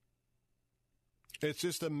 It's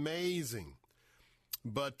just amazing.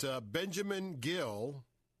 But Benjamin Gill,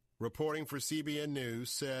 reporting for CBN News,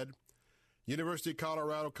 said University of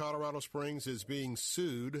Colorado, Colorado Springs is being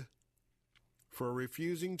sued for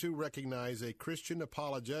refusing to recognize a Christian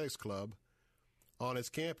apologetics club on its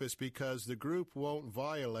campus because the group won't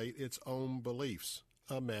violate its own beliefs.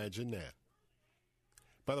 Imagine that.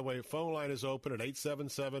 By the way, the phone line is open at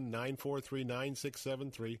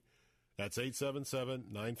 877-943-9673. That's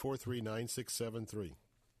 877-943-9673.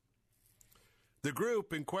 The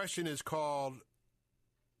group in question is called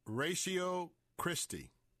Ratio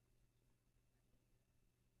Christi.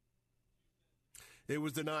 It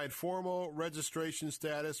was denied formal registration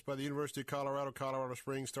status by the University of Colorado, Colorado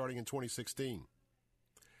Springs starting in 2016.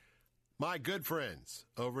 My good friends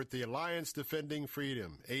over at the Alliance Defending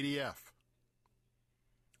Freedom, ADF,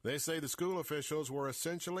 they say the school officials were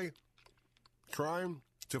essentially trying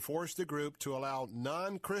to force the group to allow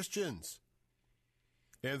non-Christians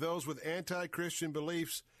and those with anti-Christian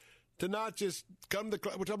beliefs to not just come to the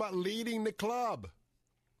club. We're talking about leading the club.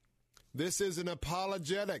 This is an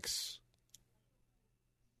apologetics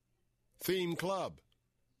theme club.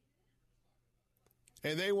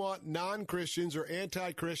 And they want non-Christians or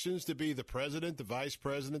anti-Christians to be the president, the vice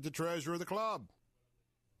president, the treasurer of the club.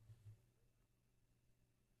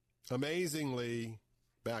 Amazingly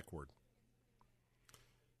backward.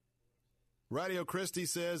 Radio Christi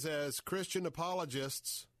says, as Christian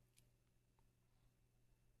apologists,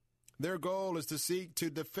 their goal is to seek to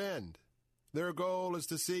defend. Their goal is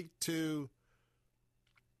to seek to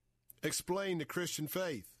explain the Christian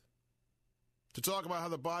faith, to talk about how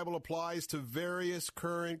the Bible applies to various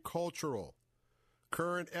current cultural,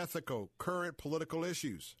 current ethical, current political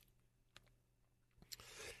issues.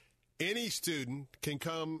 Any student can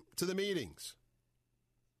come to the meetings.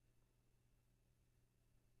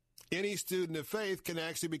 Any student of faith can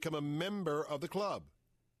actually become a member of the club,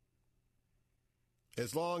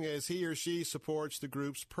 as long as he or she supports the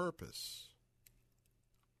group's purpose.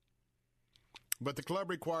 But the club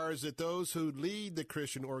requires that those who lead the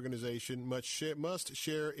Christian organization must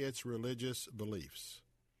share its religious beliefs.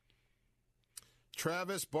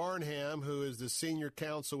 Travis Barnham, who is the senior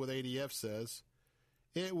counsel with ADF, says,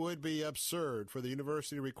 it would be absurd for the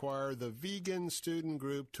university to require the vegan student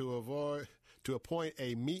group to appoint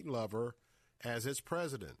a meat lover as its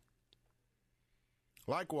president.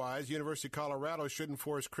 Likewise, University of Colorado shouldn't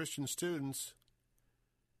force Christian students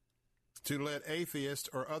to let atheists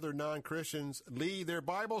or other non-Christians lead their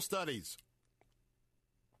Bible studies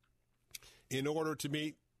in order to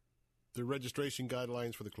meet the registration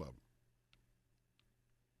guidelines for the club.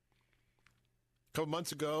 A couple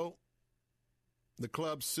months ago, the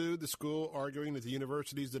club sued the school, arguing that the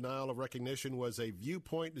university's denial of recognition was a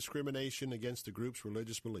viewpoint discrimination against the group's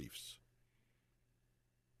religious beliefs.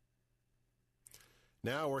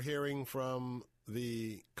 Now we're hearing from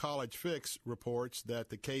the College Fix reports that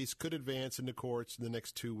the case could advance into courts in the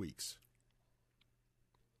next 2 weeks.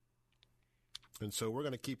 And so we're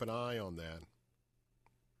going to keep an eye on that.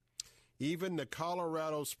 Even the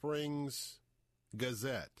Colorado Springs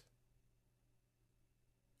Gazette,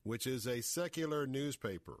 which is a secular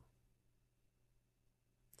newspaper,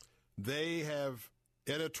 they have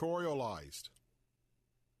editorialized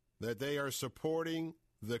that they are supporting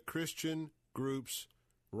the Christian group's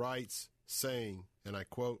rights, saying, and I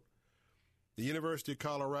quote, "The University of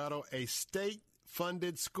Colorado, a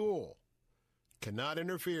state-funded school, cannot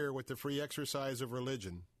interfere with the free exercise of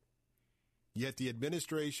religion, yet the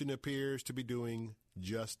administration appears to be doing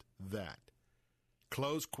just that."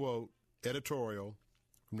 Close quote, editorial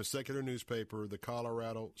from the secular newspaper, the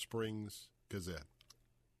Colorado Springs Gazette.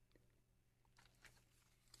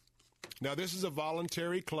 Now, this is a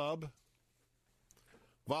voluntary club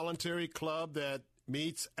that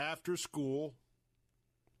meets after school.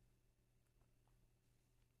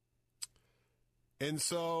 And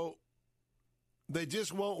so they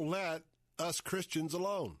just won't let us Christians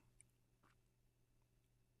alone.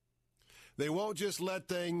 They won't just let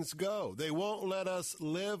things go. They won't let us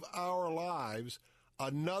live our lives.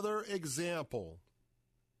 Another example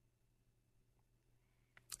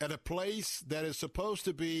at a place that is supposed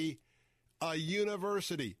to be a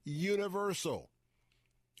university, universal.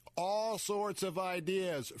 All sorts of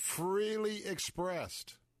ideas freely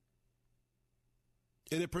expressed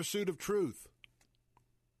in the pursuit of truth.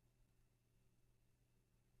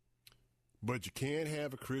 But you can't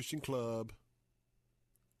have a Christian club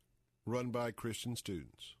run by Christian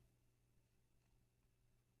students.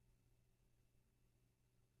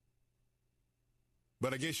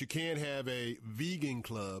 But I guess you can have a vegan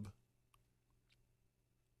club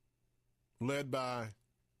led by,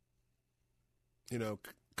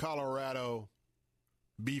 Colorado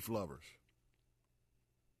beef lovers,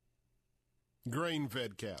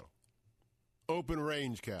 grain-fed cattle,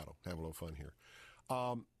 open-range cattle. Have a little fun here.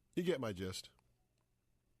 You get my gist.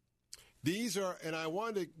 These are, and I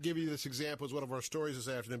wanted to give you this example as one of our stories this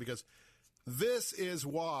afternoon because this is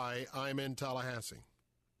why I'm in Tallahassee.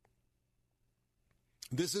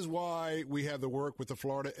 This is why we have the work with the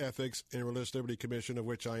Florida Ethics and Religious Liberty Commission, of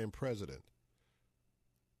which I am president.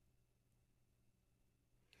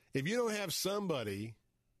 If you don't have somebody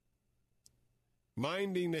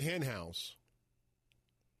minding the hen house,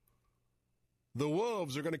 the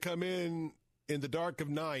wolves are going to come in the dark of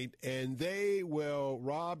night, and they will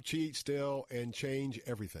rob, cheat, steal, and change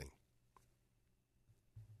everything.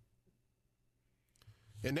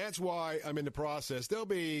 And that's why I'm in the process. There'll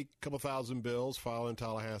be a couple thousand bills filed in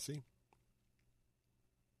Tallahassee.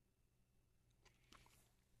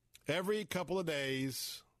 Every couple of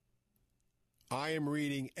days, I am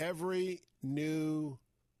reading every new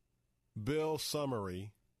bill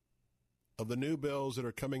summary of the new bills that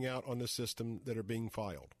are coming out on the system that are being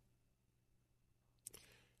filed.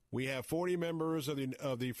 We have 40 members of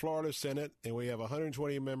the Florida Senate, and we have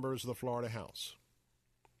 120 members of the Florida House.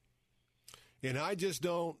 And I just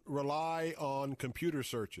don't rely on computer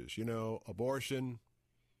searches, abortion,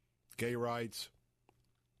 gay rights.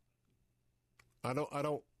 I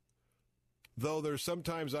don't, though there's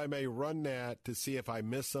sometimes I may run that to see if I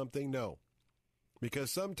miss something. No,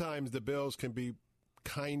 because sometimes the bills can be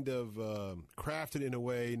kind of crafted in a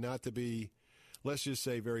way not to be, let's just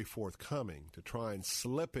say, very forthcoming, to try and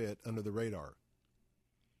slip it under the radar.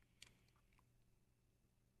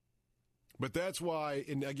 But that's why,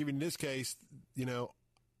 and I'll give you in this case,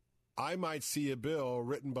 I might see a bill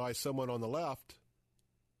written by someone on the left,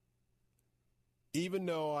 even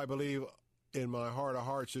though I believe in my heart of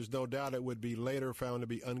hearts there's no doubt it would be later found to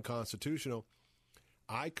be unconstitutional.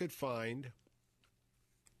 I could find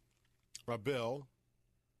a bill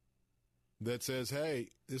that says, hey,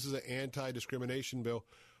 this is an anti-discrimination bill.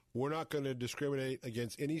 We're not going to discriminate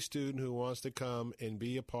against any student who wants to come and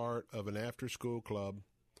be a part of an after-school club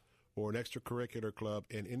or an extracurricular club,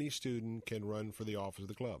 and any student can run for the office of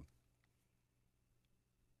the club.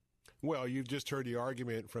 Well, you've just heard the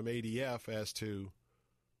argument from ADF as to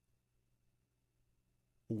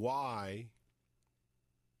why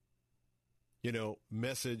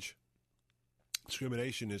message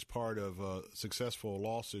discrimination is part of successful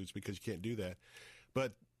lawsuits because you can't do that.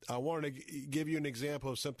 But I wanted to give you an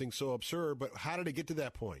example of something so absurd, but how did it get to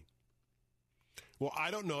that point? Well,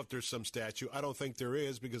 I don't know if there's some statute. I don't think there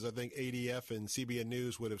is because I think ADF and CBN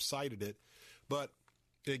News would have cited it. But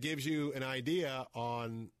it gives you an idea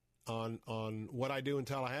on what I do in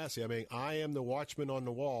Tallahassee. I mean, I am the watchman on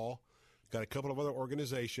the wall, got a couple of other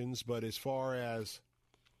organizations, but as far as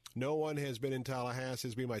no one has been in Tallahassee,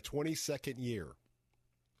 it's been my 22nd year.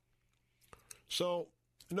 So,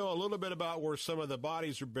 know a little bit about where some of the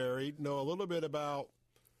bodies are buried, know a little bit about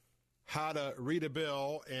how to read a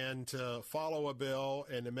bill and to follow a bill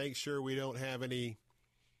and to make sure we don't have any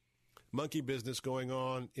monkey business going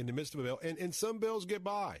on in the midst of a bill. And some bills get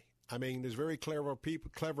by. I mean, there's very clever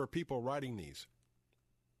people writing these.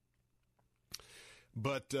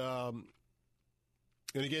 But, and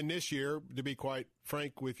again, this year, to be quite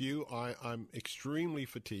frank with you, I'm extremely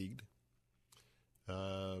fatigued.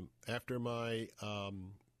 After my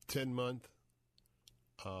 10-month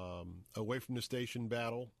away from the station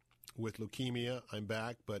battle with leukemia, I'm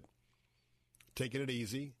back, but taking it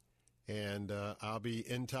easy. And I'll be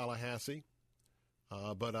in Tallahassee,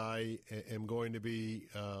 but I am going to be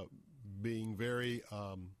being very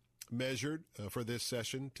measured for this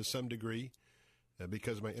session to some degree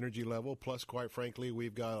because of my energy level. Plus, quite frankly,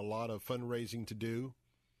 we've got a lot of fundraising to do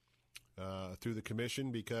through the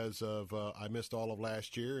commission because of I missed all of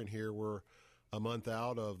last year, and here we're a month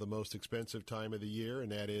out of the most expensive time of the year,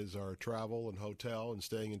 and that is our travel and hotel and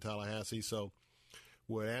staying in Tallahassee. So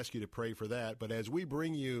we'll ask you to pray for that. But as we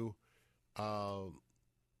bring you the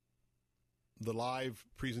live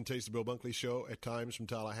presentation of the Bill Bunkley Show at times from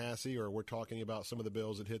Tallahassee, or we're talking about some of the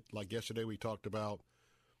bills that hit, like yesterday we talked about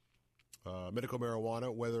medical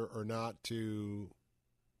marijuana, whether or not to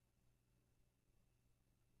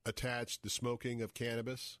attach the smoking of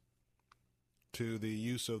cannabis to the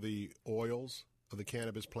use of the oils of the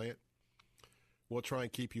cannabis plant. We'll try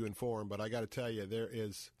and keep you informed, but I got to tell you,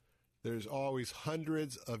 there's always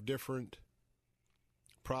hundreds of different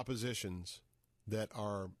propositions that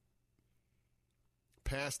are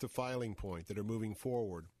past the filing point, that are moving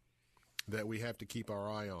forward, that we have to keep our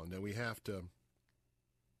eye on, that we have to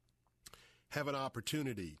have an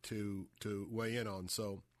opportunity to weigh in on.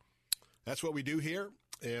 So that's what we do here,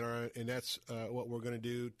 and that's what we're going to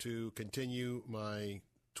do to continue my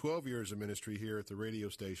 12 years of ministry here at the radio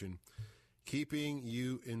station, keeping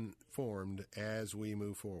you informed as we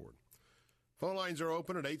move forward. Phone lines are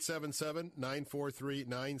open at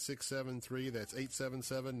 877-943-9673. That's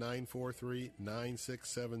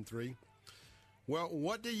 877-943-9673. Well,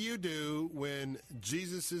 what do you do when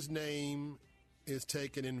Jesus' name is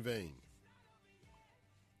taken in vain?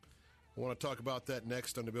 I want to talk about that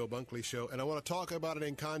next on the Bill Bunkley Show, and I want to talk about it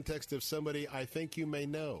in context of somebody I think you may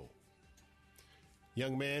know.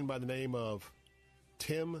 Young man by the name of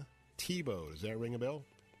Tim Tebow. Does that ring a bell?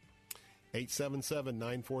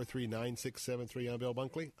 877-943-9673 on Bill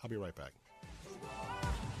Bunkley. I'll be right back.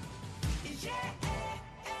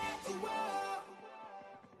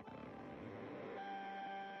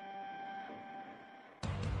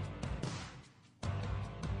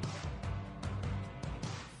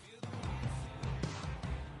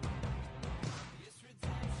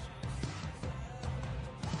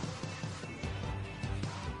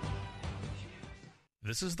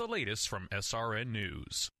 This is the latest from SRN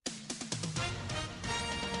News.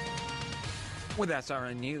 With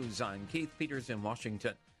SRN News, I'm Keith Peters in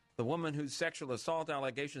Washington. The woman whose sexual assault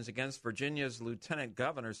allegations against Virginia's lieutenant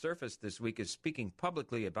governor surfaced this week is speaking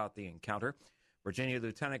publicly about the encounter. Virginia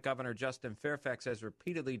Lieutenant Governor Justin Fairfax has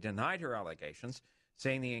repeatedly denied her allegations,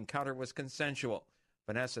 saying the encounter was consensual.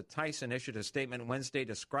 Vanessa Tyson issued a statement Wednesday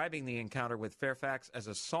describing the encounter with Fairfax as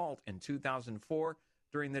assault in 2004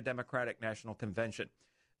 during the Democratic National Convention.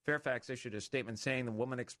 Fairfax issued a statement saying the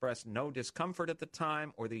woman expressed no discomfort at the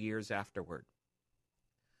time or the years afterward.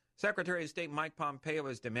 Secretary of State Mike Pompeo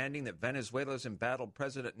is demanding that Venezuela's embattled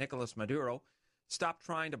President Nicolas Maduro stop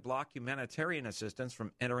trying to block humanitarian assistance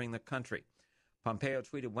from entering the country. Pompeo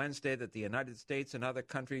tweeted Wednesday that the United States and other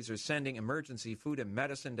countries are sending emergency food and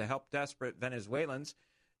medicine to help desperate Venezuelans.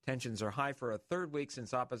 Tensions are high for a third week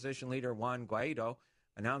since opposition leader Juan Guaido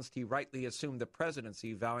announced he rightly assumed the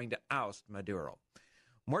presidency, vowing to oust Maduro.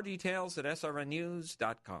 More details at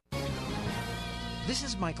srnnews.com. This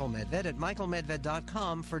is Michael Medved at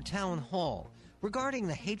michaelmedved.com for Town Hall. Regarding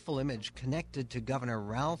the hateful image connected to Governor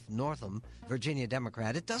Ralph Northam, Virginia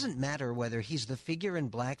Democrat, it doesn't matter whether he's the figure in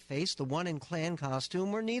blackface, the one in Klan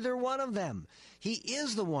costume, or neither one of them. He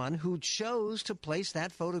is the one who chose to place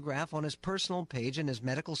that photograph on his personal page in his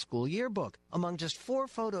medical school yearbook. Among just 4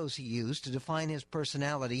 photos he used to define his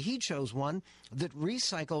personality, he chose one that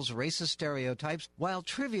recycles racist stereotypes while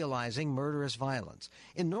trivializing murderous violence.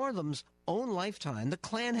 In Northam's own lifetime, the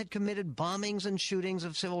Klan had committed bombings and shootings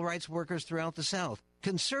of civil rights workers throughout the South.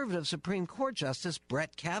 Conservative Supreme Court Justice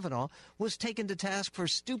Brett Kavanaugh was taken to task for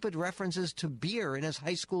stupid references to beer in his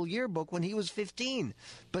high school yearbook when he was 15.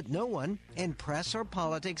 But no one in press or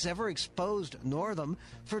politics ever exposed Northam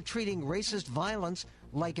for treating racist violence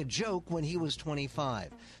like a joke when he was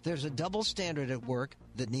 25. There's a double standard at work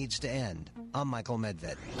that needs to end. I'm Michael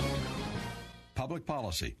Medved.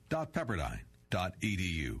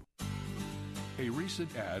 Publicpolicy.pepperdine.edu. A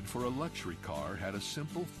recent ad for a luxury car had a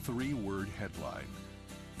simple 3-word headline: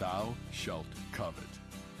 Thou shalt covet.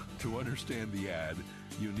 To understand the ad,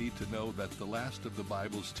 you need to know that the last of the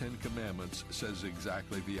Bible's 10 commandments says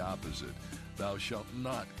exactly the opposite: Thou shalt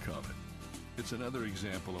not covet. It's another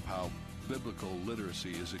example of how biblical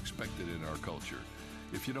literacy is expected in our culture.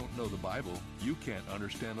 If you don't know the Bible, you can't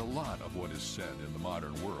understand a lot of what is said in the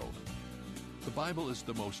modern world. The Bible is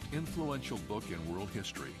the most influential book in world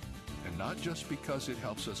history. And not just because it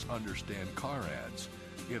helps us understand car ads,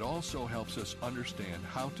 it also helps us understand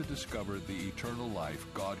how to discover the eternal life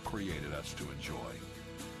God created us to enjoy.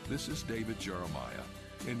 This is David Jeremiah,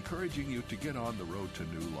 encouraging you to get on the road to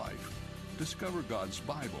new life. Discover God's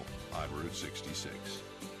Bible on Route 66.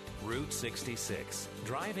 Route 66,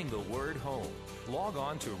 driving the word home. Log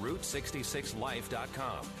on to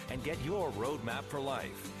Route66Life.com and get your roadmap for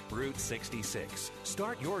life. Route 66.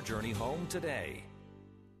 Start your journey home today.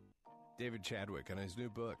 David Chadwick on his new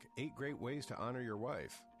book, 8 Great Ways to Honor Your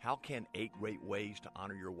Wife. How can 8 great ways to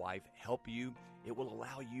honor your wife help you? It will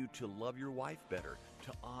allow you to love your wife better,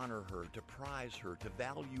 to honor her, to prize her, to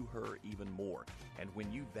value her even more. And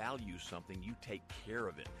when you value something, you take care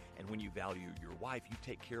of it. And when you value your wife, you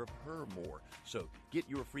take care of her more. So get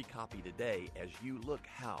your free copy today as you look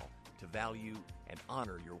how to value and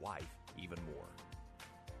honor your wife even more.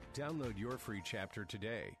 Download your free chapter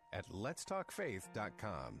today at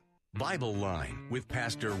letstalkfaith.com. Bible Line with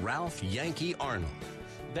Pastor Ralph Yankee Arnold.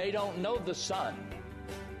 They don't know the Son.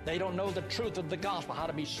 They don't know the truth of the gospel, how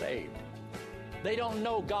to be saved. They don't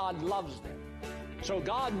know God loves them. So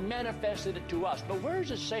God manifested it to us. But where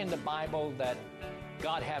does it say in the Bible that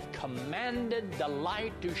God have commanded the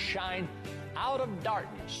light to shine out of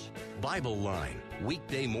darkness? Bible Line,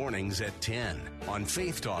 weekday mornings at 10 on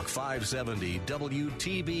Faith Talk 570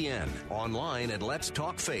 WTBN, online at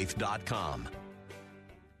letstalkfaith.com.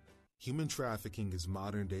 Human trafficking is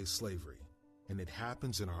modern-day slavery, and it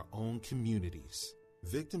happens in our own communities.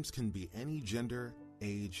 Victims can be any gender,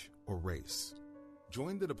 age, or race.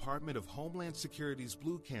 Join the Department of Homeland Security's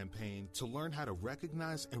Blue Campaign to learn how to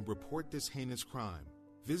recognize and report this heinous crime.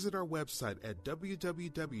 Visit our website at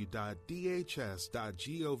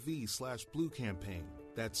www.dhs.gov/Blue Campaign.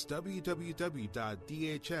 That's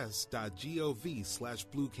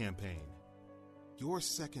www.dhs.gov/Blue Campaign. Your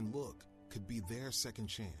second look could be their second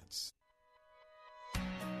chance.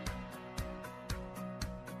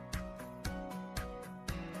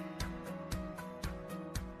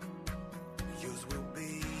 Yours will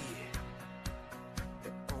be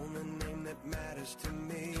the only name that matters to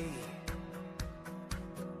me,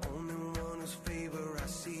 the only one whose favor I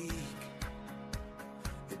seek,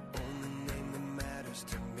 the only name that matters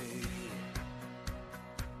to me.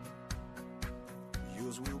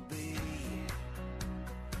 Yours will be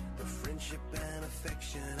the friendship and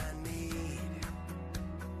affection I need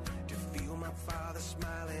to feel my Father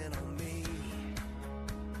smiling on me,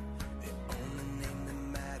 the only name that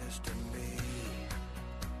matters to me.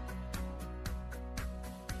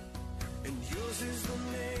 And yours is the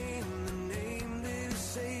name that has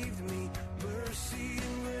saved me, mercy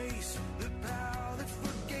and grace, the power that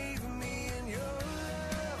forgave me, and your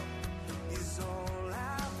love is all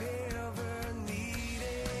I've ever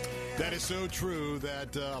needed. That is so true,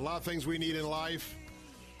 that a lot of things we need in life,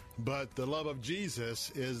 but the love of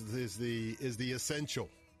Jesus is the essential.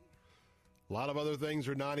 A lot of other things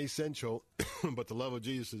are non-essential, but the love of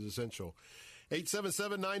Jesus is essential.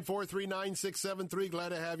 877-943-9673. Glad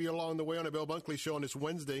to have you along the way on the Bill Bunkley Show on this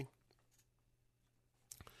Wednesday.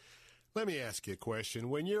 Let me ask you a question.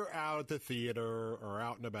 When you're out at the theater or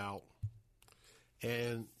out and about,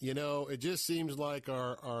 and, you know, it just seems like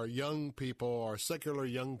our young people, our secular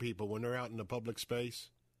young people, when they're out in the public space,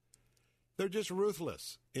 they're just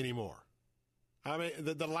ruthless anymore. I mean,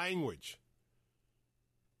 the language.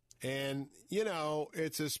 And, you know,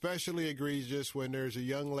 it's especially egregious when there's a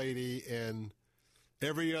young lady and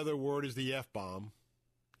every other word is the F-bomb.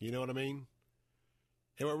 You know what I mean?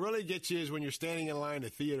 And what really gets you is when you're standing in line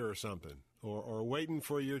at theater or something, or waiting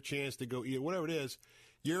for your chance to go eat, whatever it is,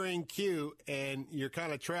 you're in queue and you're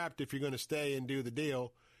kind of trapped if you're going to stay and do the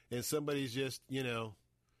deal, and somebody's just, you know,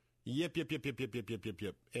 yip, yip, yip, yip, yip, yip, yip, yip,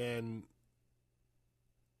 yip. And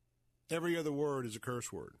every other word is a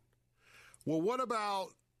curse word. Well, what about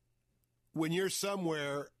when you're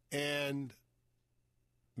somewhere and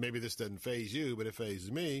maybe this doesn't faze you, but it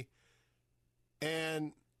fazes me,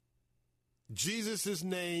 and Jesus'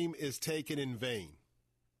 name is taken in vain?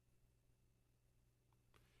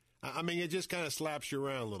 I mean, it just kind of slaps you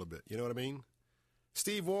around a little bit. You know what I mean?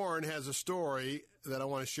 Steve Warren has a story that I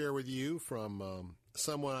want to share with you from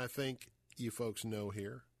someone I think you folks know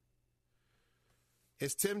here.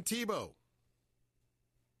 It's Tim Tebow.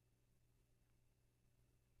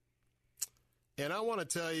 And I want to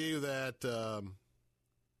tell you that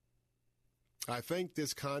I think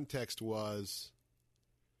this context was,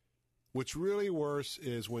 what's really worse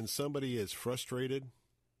is when somebody is frustrated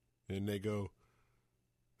and they go,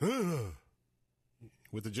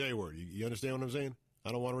 with the J word. You understand what I'm saying?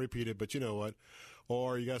 I don't want to repeat it, but you know what?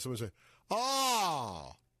 Or you got someone say,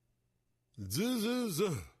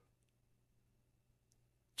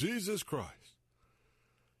 Jesus Christ.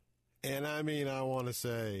 And I mean, I want to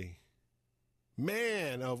say,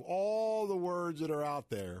 man, of all the words that are out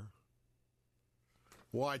there,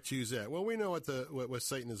 why choose that? Well, we know what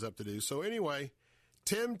Satan is up to do. So anyway,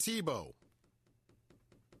 Tim Tebow.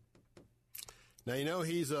 Now, you know,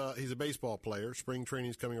 he's a baseball player. Spring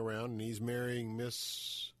training's coming around, and he's marrying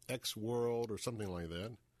Miss X World or something like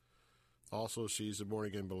that. Also, she's a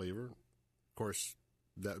born-again believer. Of course,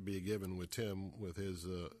 that would be a given with Tim, with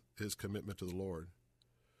his commitment to the Lord.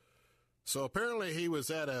 So apparently he was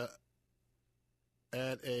at a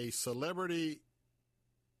celebrity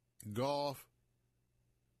golf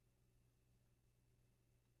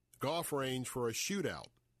range for a shootout,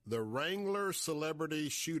 the Wrangler Celebrity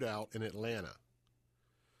Shootout in Atlanta.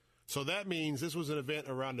 So that means this was an event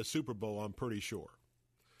around the Super Bowl, I'm pretty sure.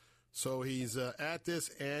 So he's at this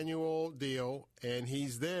annual deal, and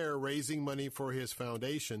he's there raising money for his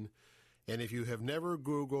foundation. And if you have never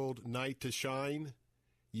Googled Night to Shine,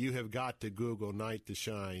 you have got to Google Night to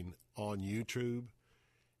Shine on YouTube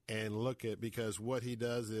and look at, because what he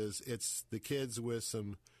does is it's the kids with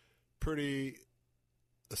some pretty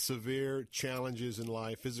severe challenges in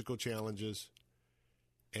life, physical challenges.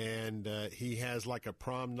 And he has like a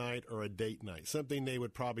prom night or a date night, something they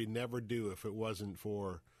would probably never do if it wasn't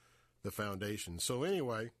for the foundation. So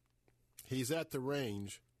anyway, he's at the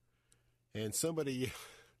range, and somebody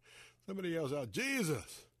yells out,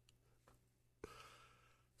 Jesus!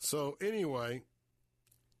 So anyway,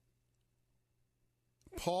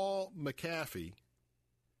 Paul McAfee,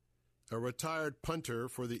 a retired punter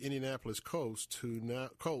for the Indianapolis Colts, who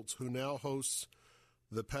now hosts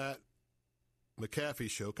the Pat McAfee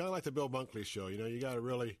Show, kind of like the Bill Bunkley Show. You know, you got to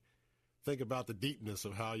really think about the deepness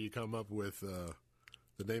of how you come up with the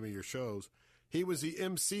name of your shows. He was the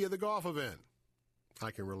MC of the golf event.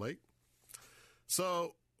 I can relate.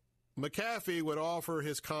 So McAfee would offer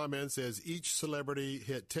his comments as each celebrity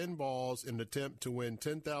hit 10 balls in an attempt to win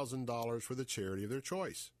 $10,000 for the charity of their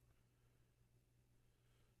choice.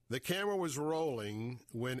 The camera was rolling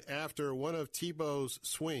when, after one of Tebow's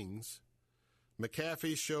swings,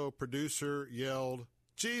 McAfee's show producer yelled,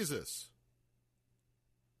 Jesus!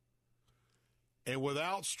 And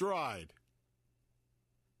without stride,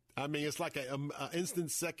 I mean, it's like an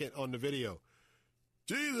instant second on the video,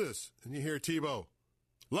 Jesus! And you hear Tebow,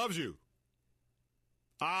 loves you.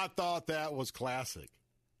 I thought that was classic.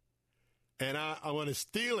 And I want to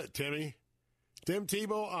steal it, Timmy. Tim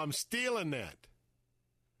Tebow, I'm stealing that.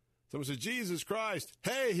 Someone said, Jesus Christ,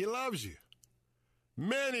 hey, he loves you.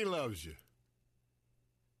 Man, he loves you.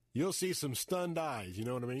 You'll see some stunned eyes, you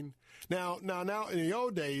know what I mean? Now, in the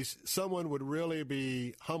old days, someone would really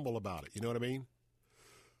be humble about it, you know what I mean?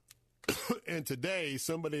 And today,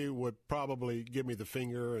 somebody would probably give me the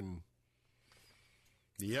finger and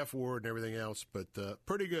the F word and everything else, but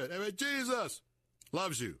pretty good. I mean, Jesus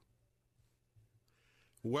loves you.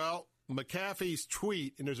 Well, McAfee's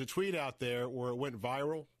tweet, and there's a tweet out there where it went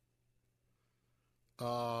viral,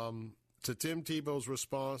 to Tim Tebow's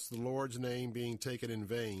response to the Lord's name being taken in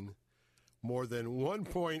vain, more than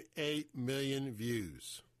 1.8 million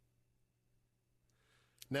views.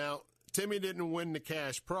 Now, Timmy didn't win the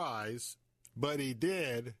cash prize, but he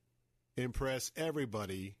did impress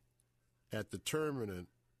everybody at the tournament,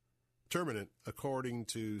 according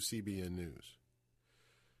to CBN News.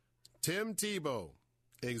 Tim Tebow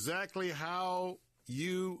exactly how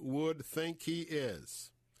you would think he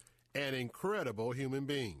is. An incredible human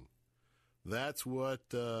being. That's what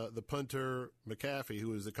the punter McAfee,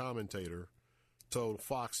 who is the commentator, told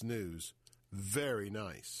Fox News. Very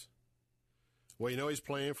nice. Well, you know he's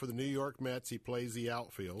playing for the New York Mets. He plays the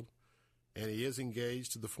outfield. And he is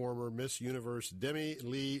engaged to the former Miss Universe Demi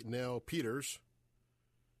Lee Nell Peters.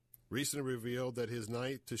 Recently revealed that his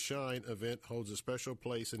Night to Shine event holds a special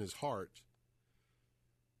place in his heart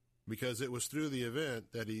because it was through the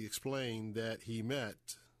event that he explained that he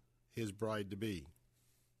met his bride-to-be.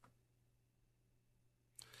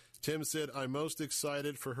 Tim said, "I'm most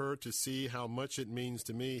excited for her to see how much it means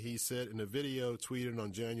to me," he said in a video tweeted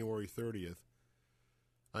on January 30th.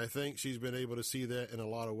 "I think she's been able to see that in a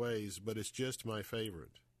lot of ways, but it's just my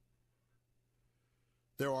favorite."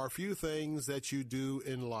 There are few things that you do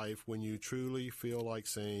in life when you truly feel like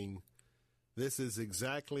saying, "This is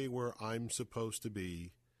exactly where I'm supposed to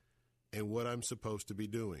be and what I'm supposed to be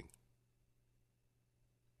doing."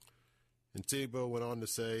 And Tebow went on to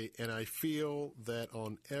say, "And I feel that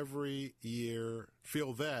every year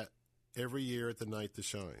at the Night to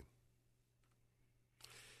Shine."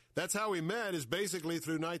 That's how we met, is basically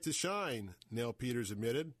through Night to Shine, Nell Peters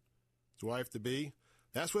admitted, his wife-to-be.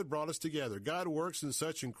 That's what brought us together. God works in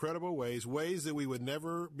such incredible ways that we would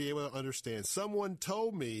never be able to understand. Someone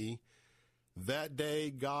told me that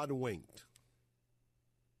day God winked.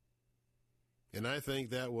 And I think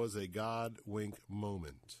that was a God wink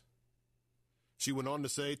moment. She went on to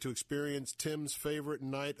say, to experience Tim's favorite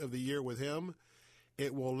night of the year with him,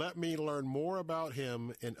 it will let me learn more about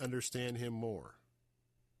him and understand him more.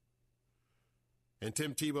 And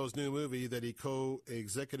Tim Tebow's new movie that he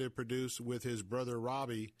co-executive produced with his brother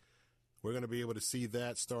Robbie, we're going to be able to see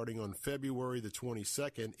that starting on February the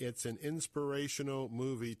 22nd. It's an inspirational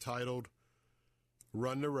movie titled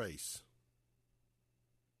Run the Race.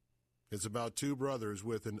 It's about two brothers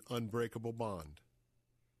with an unbreakable bond.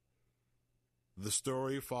 The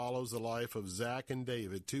story follows the life of Zach and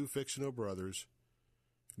David, two fictional brothers,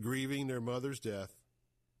 grieving their mother's death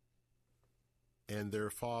and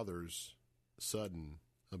their father's sudden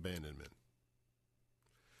abandonment.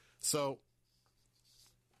 So,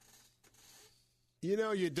 you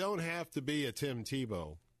know, you don't have to be a Tim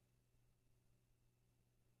Tebow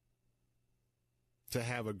to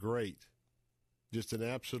have a great, just an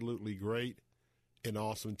absolutely great and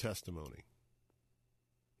awesome testimony.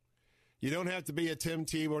 You don't have to be a Tim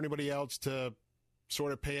Tebow or anybody else to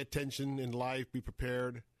sort of pay attention in life, be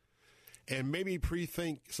prepared, and maybe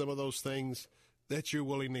pre-think some of those things that you're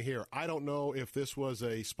willing to hear. I don't know if this was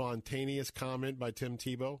a spontaneous comment by Tim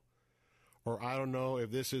Tebow, or I don't know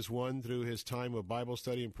if this is one through his time of Bible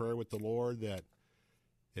study and prayer with the Lord, that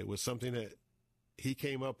it was something that he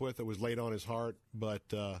came up with that was laid on his heart,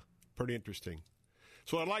 but pretty interesting.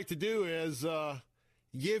 So what I'd like to do is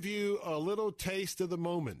give you a little taste of the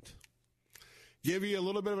moment, give you a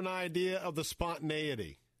little bit of an idea of the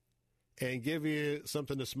spontaneity, and give you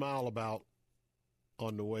something to smile about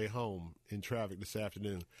on the way home in traffic this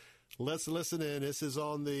afternoon. Let's listen in. This is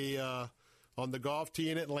on the golf tee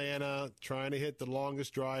in Atlanta, trying to hit the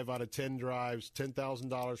longest drive out of 10 drives,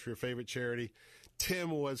 $10,000 for your favorite charity. Tim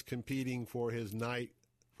was competing for his night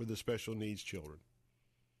for the special needs children.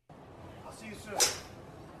 I'll see you soon.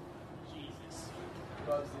 Jesus.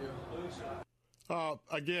 Loves you. Oh,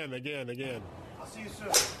 again. I'll see you soon.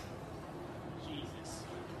 Jesus.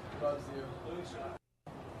 Loves you.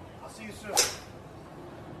 I'll see you soon.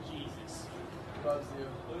 Jesus. Loves you.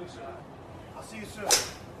 I'll see you soon.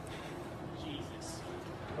 Jesus.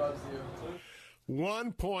 Loves you.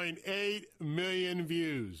 1.8 million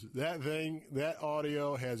views. That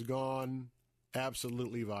audio has gone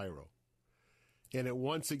absolutely viral. And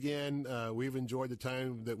once again, we've enjoyed the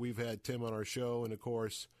time that we've had Tim on our show. And, of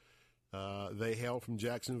course, they hail from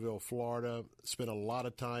Jacksonville, Florida, spent a lot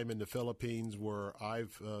of time in the Philippines, where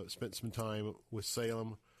I've spent some time with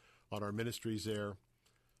Salem on our ministries there,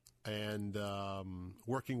 and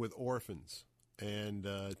working with orphans. And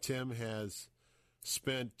Tim has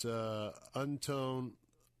spent untold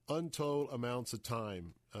amounts of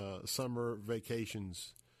time, summer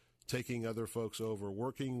vacations, taking other folks over,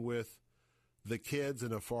 working with the kids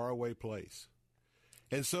in a faraway place.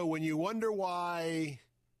 And so when you wonder why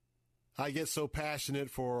I get so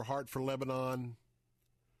passionate for Heart for Lebanon,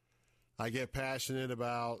 I get passionate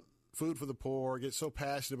about Food for the Poor, get so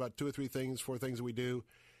passionate about 2 or 3 things, 4 things that we do,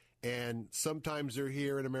 and sometimes they're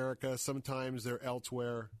here in America, sometimes they're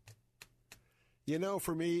elsewhere. You know,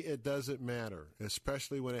 for me, it doesn't matter,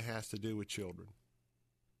 especially when it has to do with children.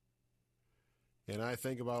 And I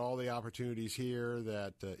think about all the opportunities here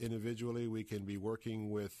that individually we can be working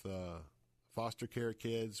with foster care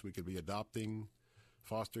kids. We could be adopting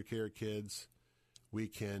foster care kids. We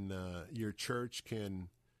can, your church can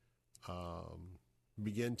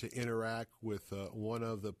begin to interact with one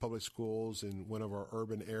of the public schools in one of our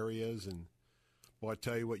urban areas. And, well, I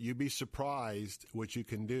tell you what, you'd be surprised what you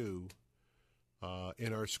can do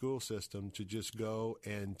in our school system to just go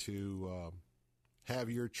and to have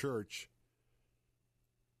your church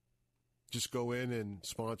just go in and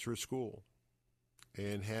sponsor a school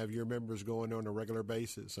and have your members go in on a regular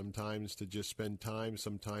basis, sometimes to just spend time,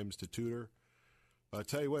 sometimes to tutor. But I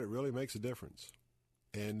tell you what, it really makes a difference.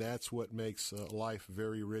 And that's what makes life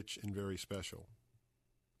very rich and very special.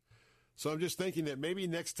 So I'm just thinking that maybe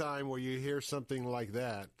next time where you hear something like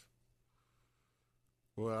that,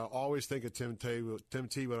 well, I always think of Tim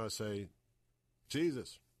Tebow when I say,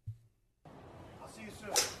 Jesus. I'll see you soon.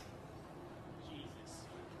 Jesus.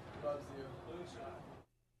 Loves you. Blue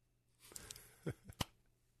shot.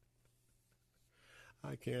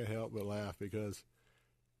 I can't help but laugh because,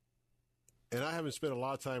 and I haven't spent a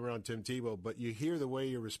lot of time around Tim Tebow, but you hear the way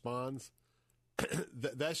he responds.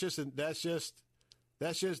 That is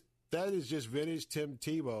just vintage Tim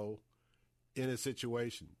Tebow in a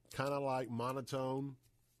situation, kind of like monotone,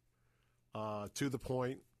 to the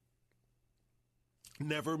point,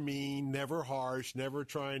 never mean, never harsh, never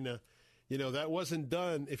trying to, that wasn't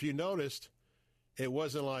done. If you noticed, it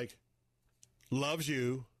wasn't like loves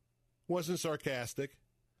you, wasn't sarcastic.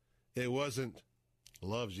 It wasn't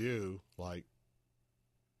loves you like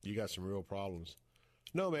you got some real problems.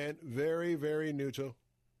 No, man, very, very neutral.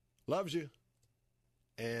 Loves you.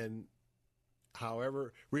 And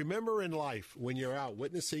however, remember in life when you're out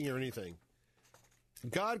witnessing or anything,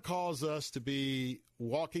 God calls us to be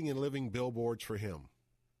walking and living billboards for him.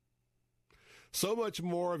 So much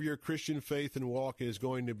more of your Christian faith and walk is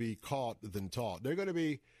going to be caught than taught. They're going to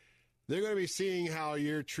be seeing how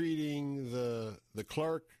you're treating the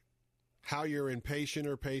clerk, how you're impatient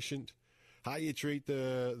or patient, how you treat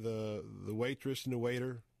the waitress and the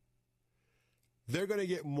waiter. They're going to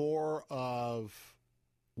get more of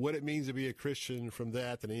what it means to be a Christian from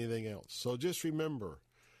that than anything else. So just remember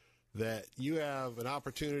that you have an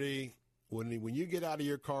opportunity when you get out of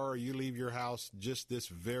your car or you leave your house just this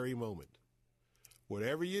very moment.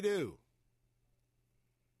 Whatever you do,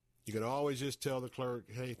 you can always just tell the clerk,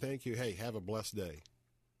 hey, thank you. Hey, have a blessed day.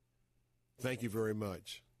 Thank you very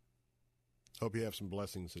much. Hope you have some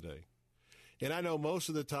blessings today. And I know most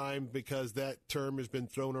of the time, because that term has been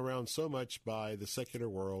thrown around so much by the secular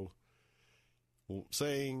world,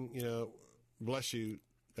 saying, bless you,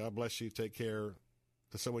 God bless you, take care,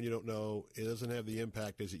 to someone you don't know, it doesn't have the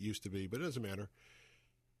impact as it used to be, but it doesn't matter.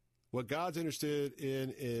 What God's interested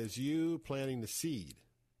in is you planting the seed,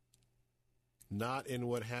 not in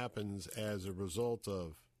what happens as a result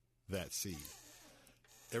of that seed.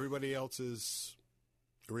 Everybody else's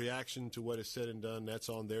reaction to what is said and done, that's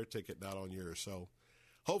on their ticket, not on yours. So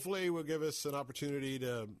hopefully will give us an opportunity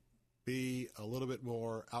to be a little bit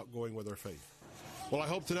more outgoing with our faith. Well, I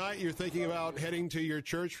hope tonight you're thinking about heading to your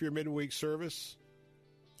church for your midweek service,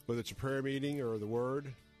 whether it's a prayer meeting or the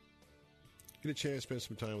Word. Get a chance to spend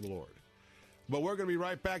some time with the Lord. But we're going to be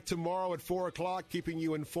right back tomorrow at 4 o'clock, keeping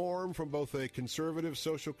you informed from both a conservative,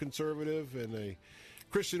 social conservative, and a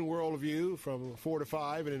Christian worldview from 4 to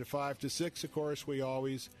 5, and then 5 to 6, of course, we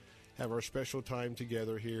always have our special time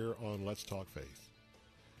together here on Let's Talk Faith.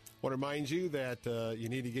 I want to remind you that you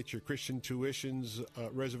need to get your Christian tuitions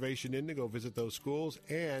reservation in to go visit those schools,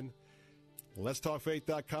 and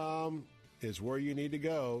letstalkfaith.com is where you need to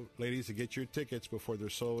go, ladies, to get your tickets before they're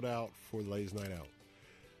sold out for the Ladies' Night Out.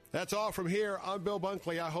 That's all from here. I'm Bill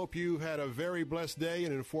Bunkley. I hope you had a very blessed day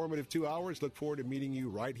and informative 2 hours. Look forward to meeting you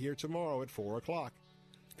right here tomorrow at 4 o'clock.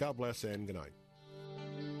 God bless and good night.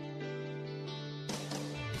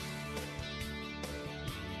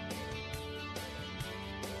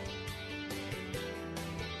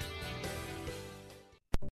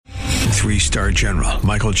 Three-star General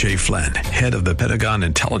Michael J. Flynn, head of the Pentagon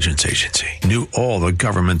Intelligence Agency, knew all the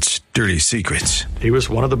government's dirty secrets. He was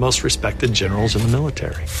one of the most respected generals in the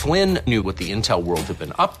military. Flynn knew what the intel world had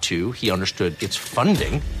been up to. He understood its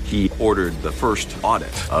funding. He ordered the first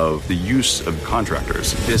audit of the use of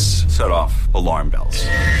contractors. This set off alarm bells.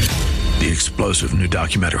 The explosive new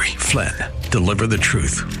documentary, Flynn, Deliver the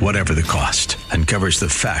Truth, Whatever the Cost, uncovers the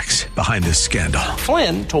facts behind this scandal.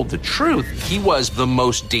 Flynn told the truth. He was the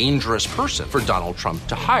most dangerous person for Donald Trump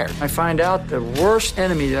to hire. I find out the worst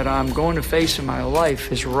enemy that I'm going to face in my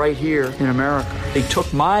life is right here in America. They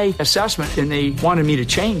took my assessment and they wanted me to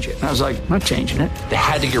change it. And I was like, I'm not changing it. They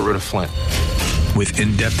had to get rid of Flynn. With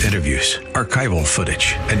in-depth interviews, archival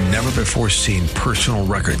footage, and never-before-seen personal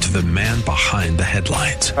records of the man behind the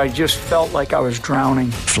headlines. I just felt like I was drowning.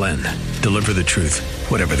 Flynn, deliver the truth,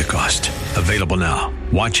 whatever the cost. Available now.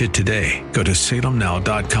 Watch it today. Go to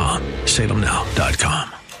salemnow.com.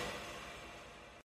 salemnow.com.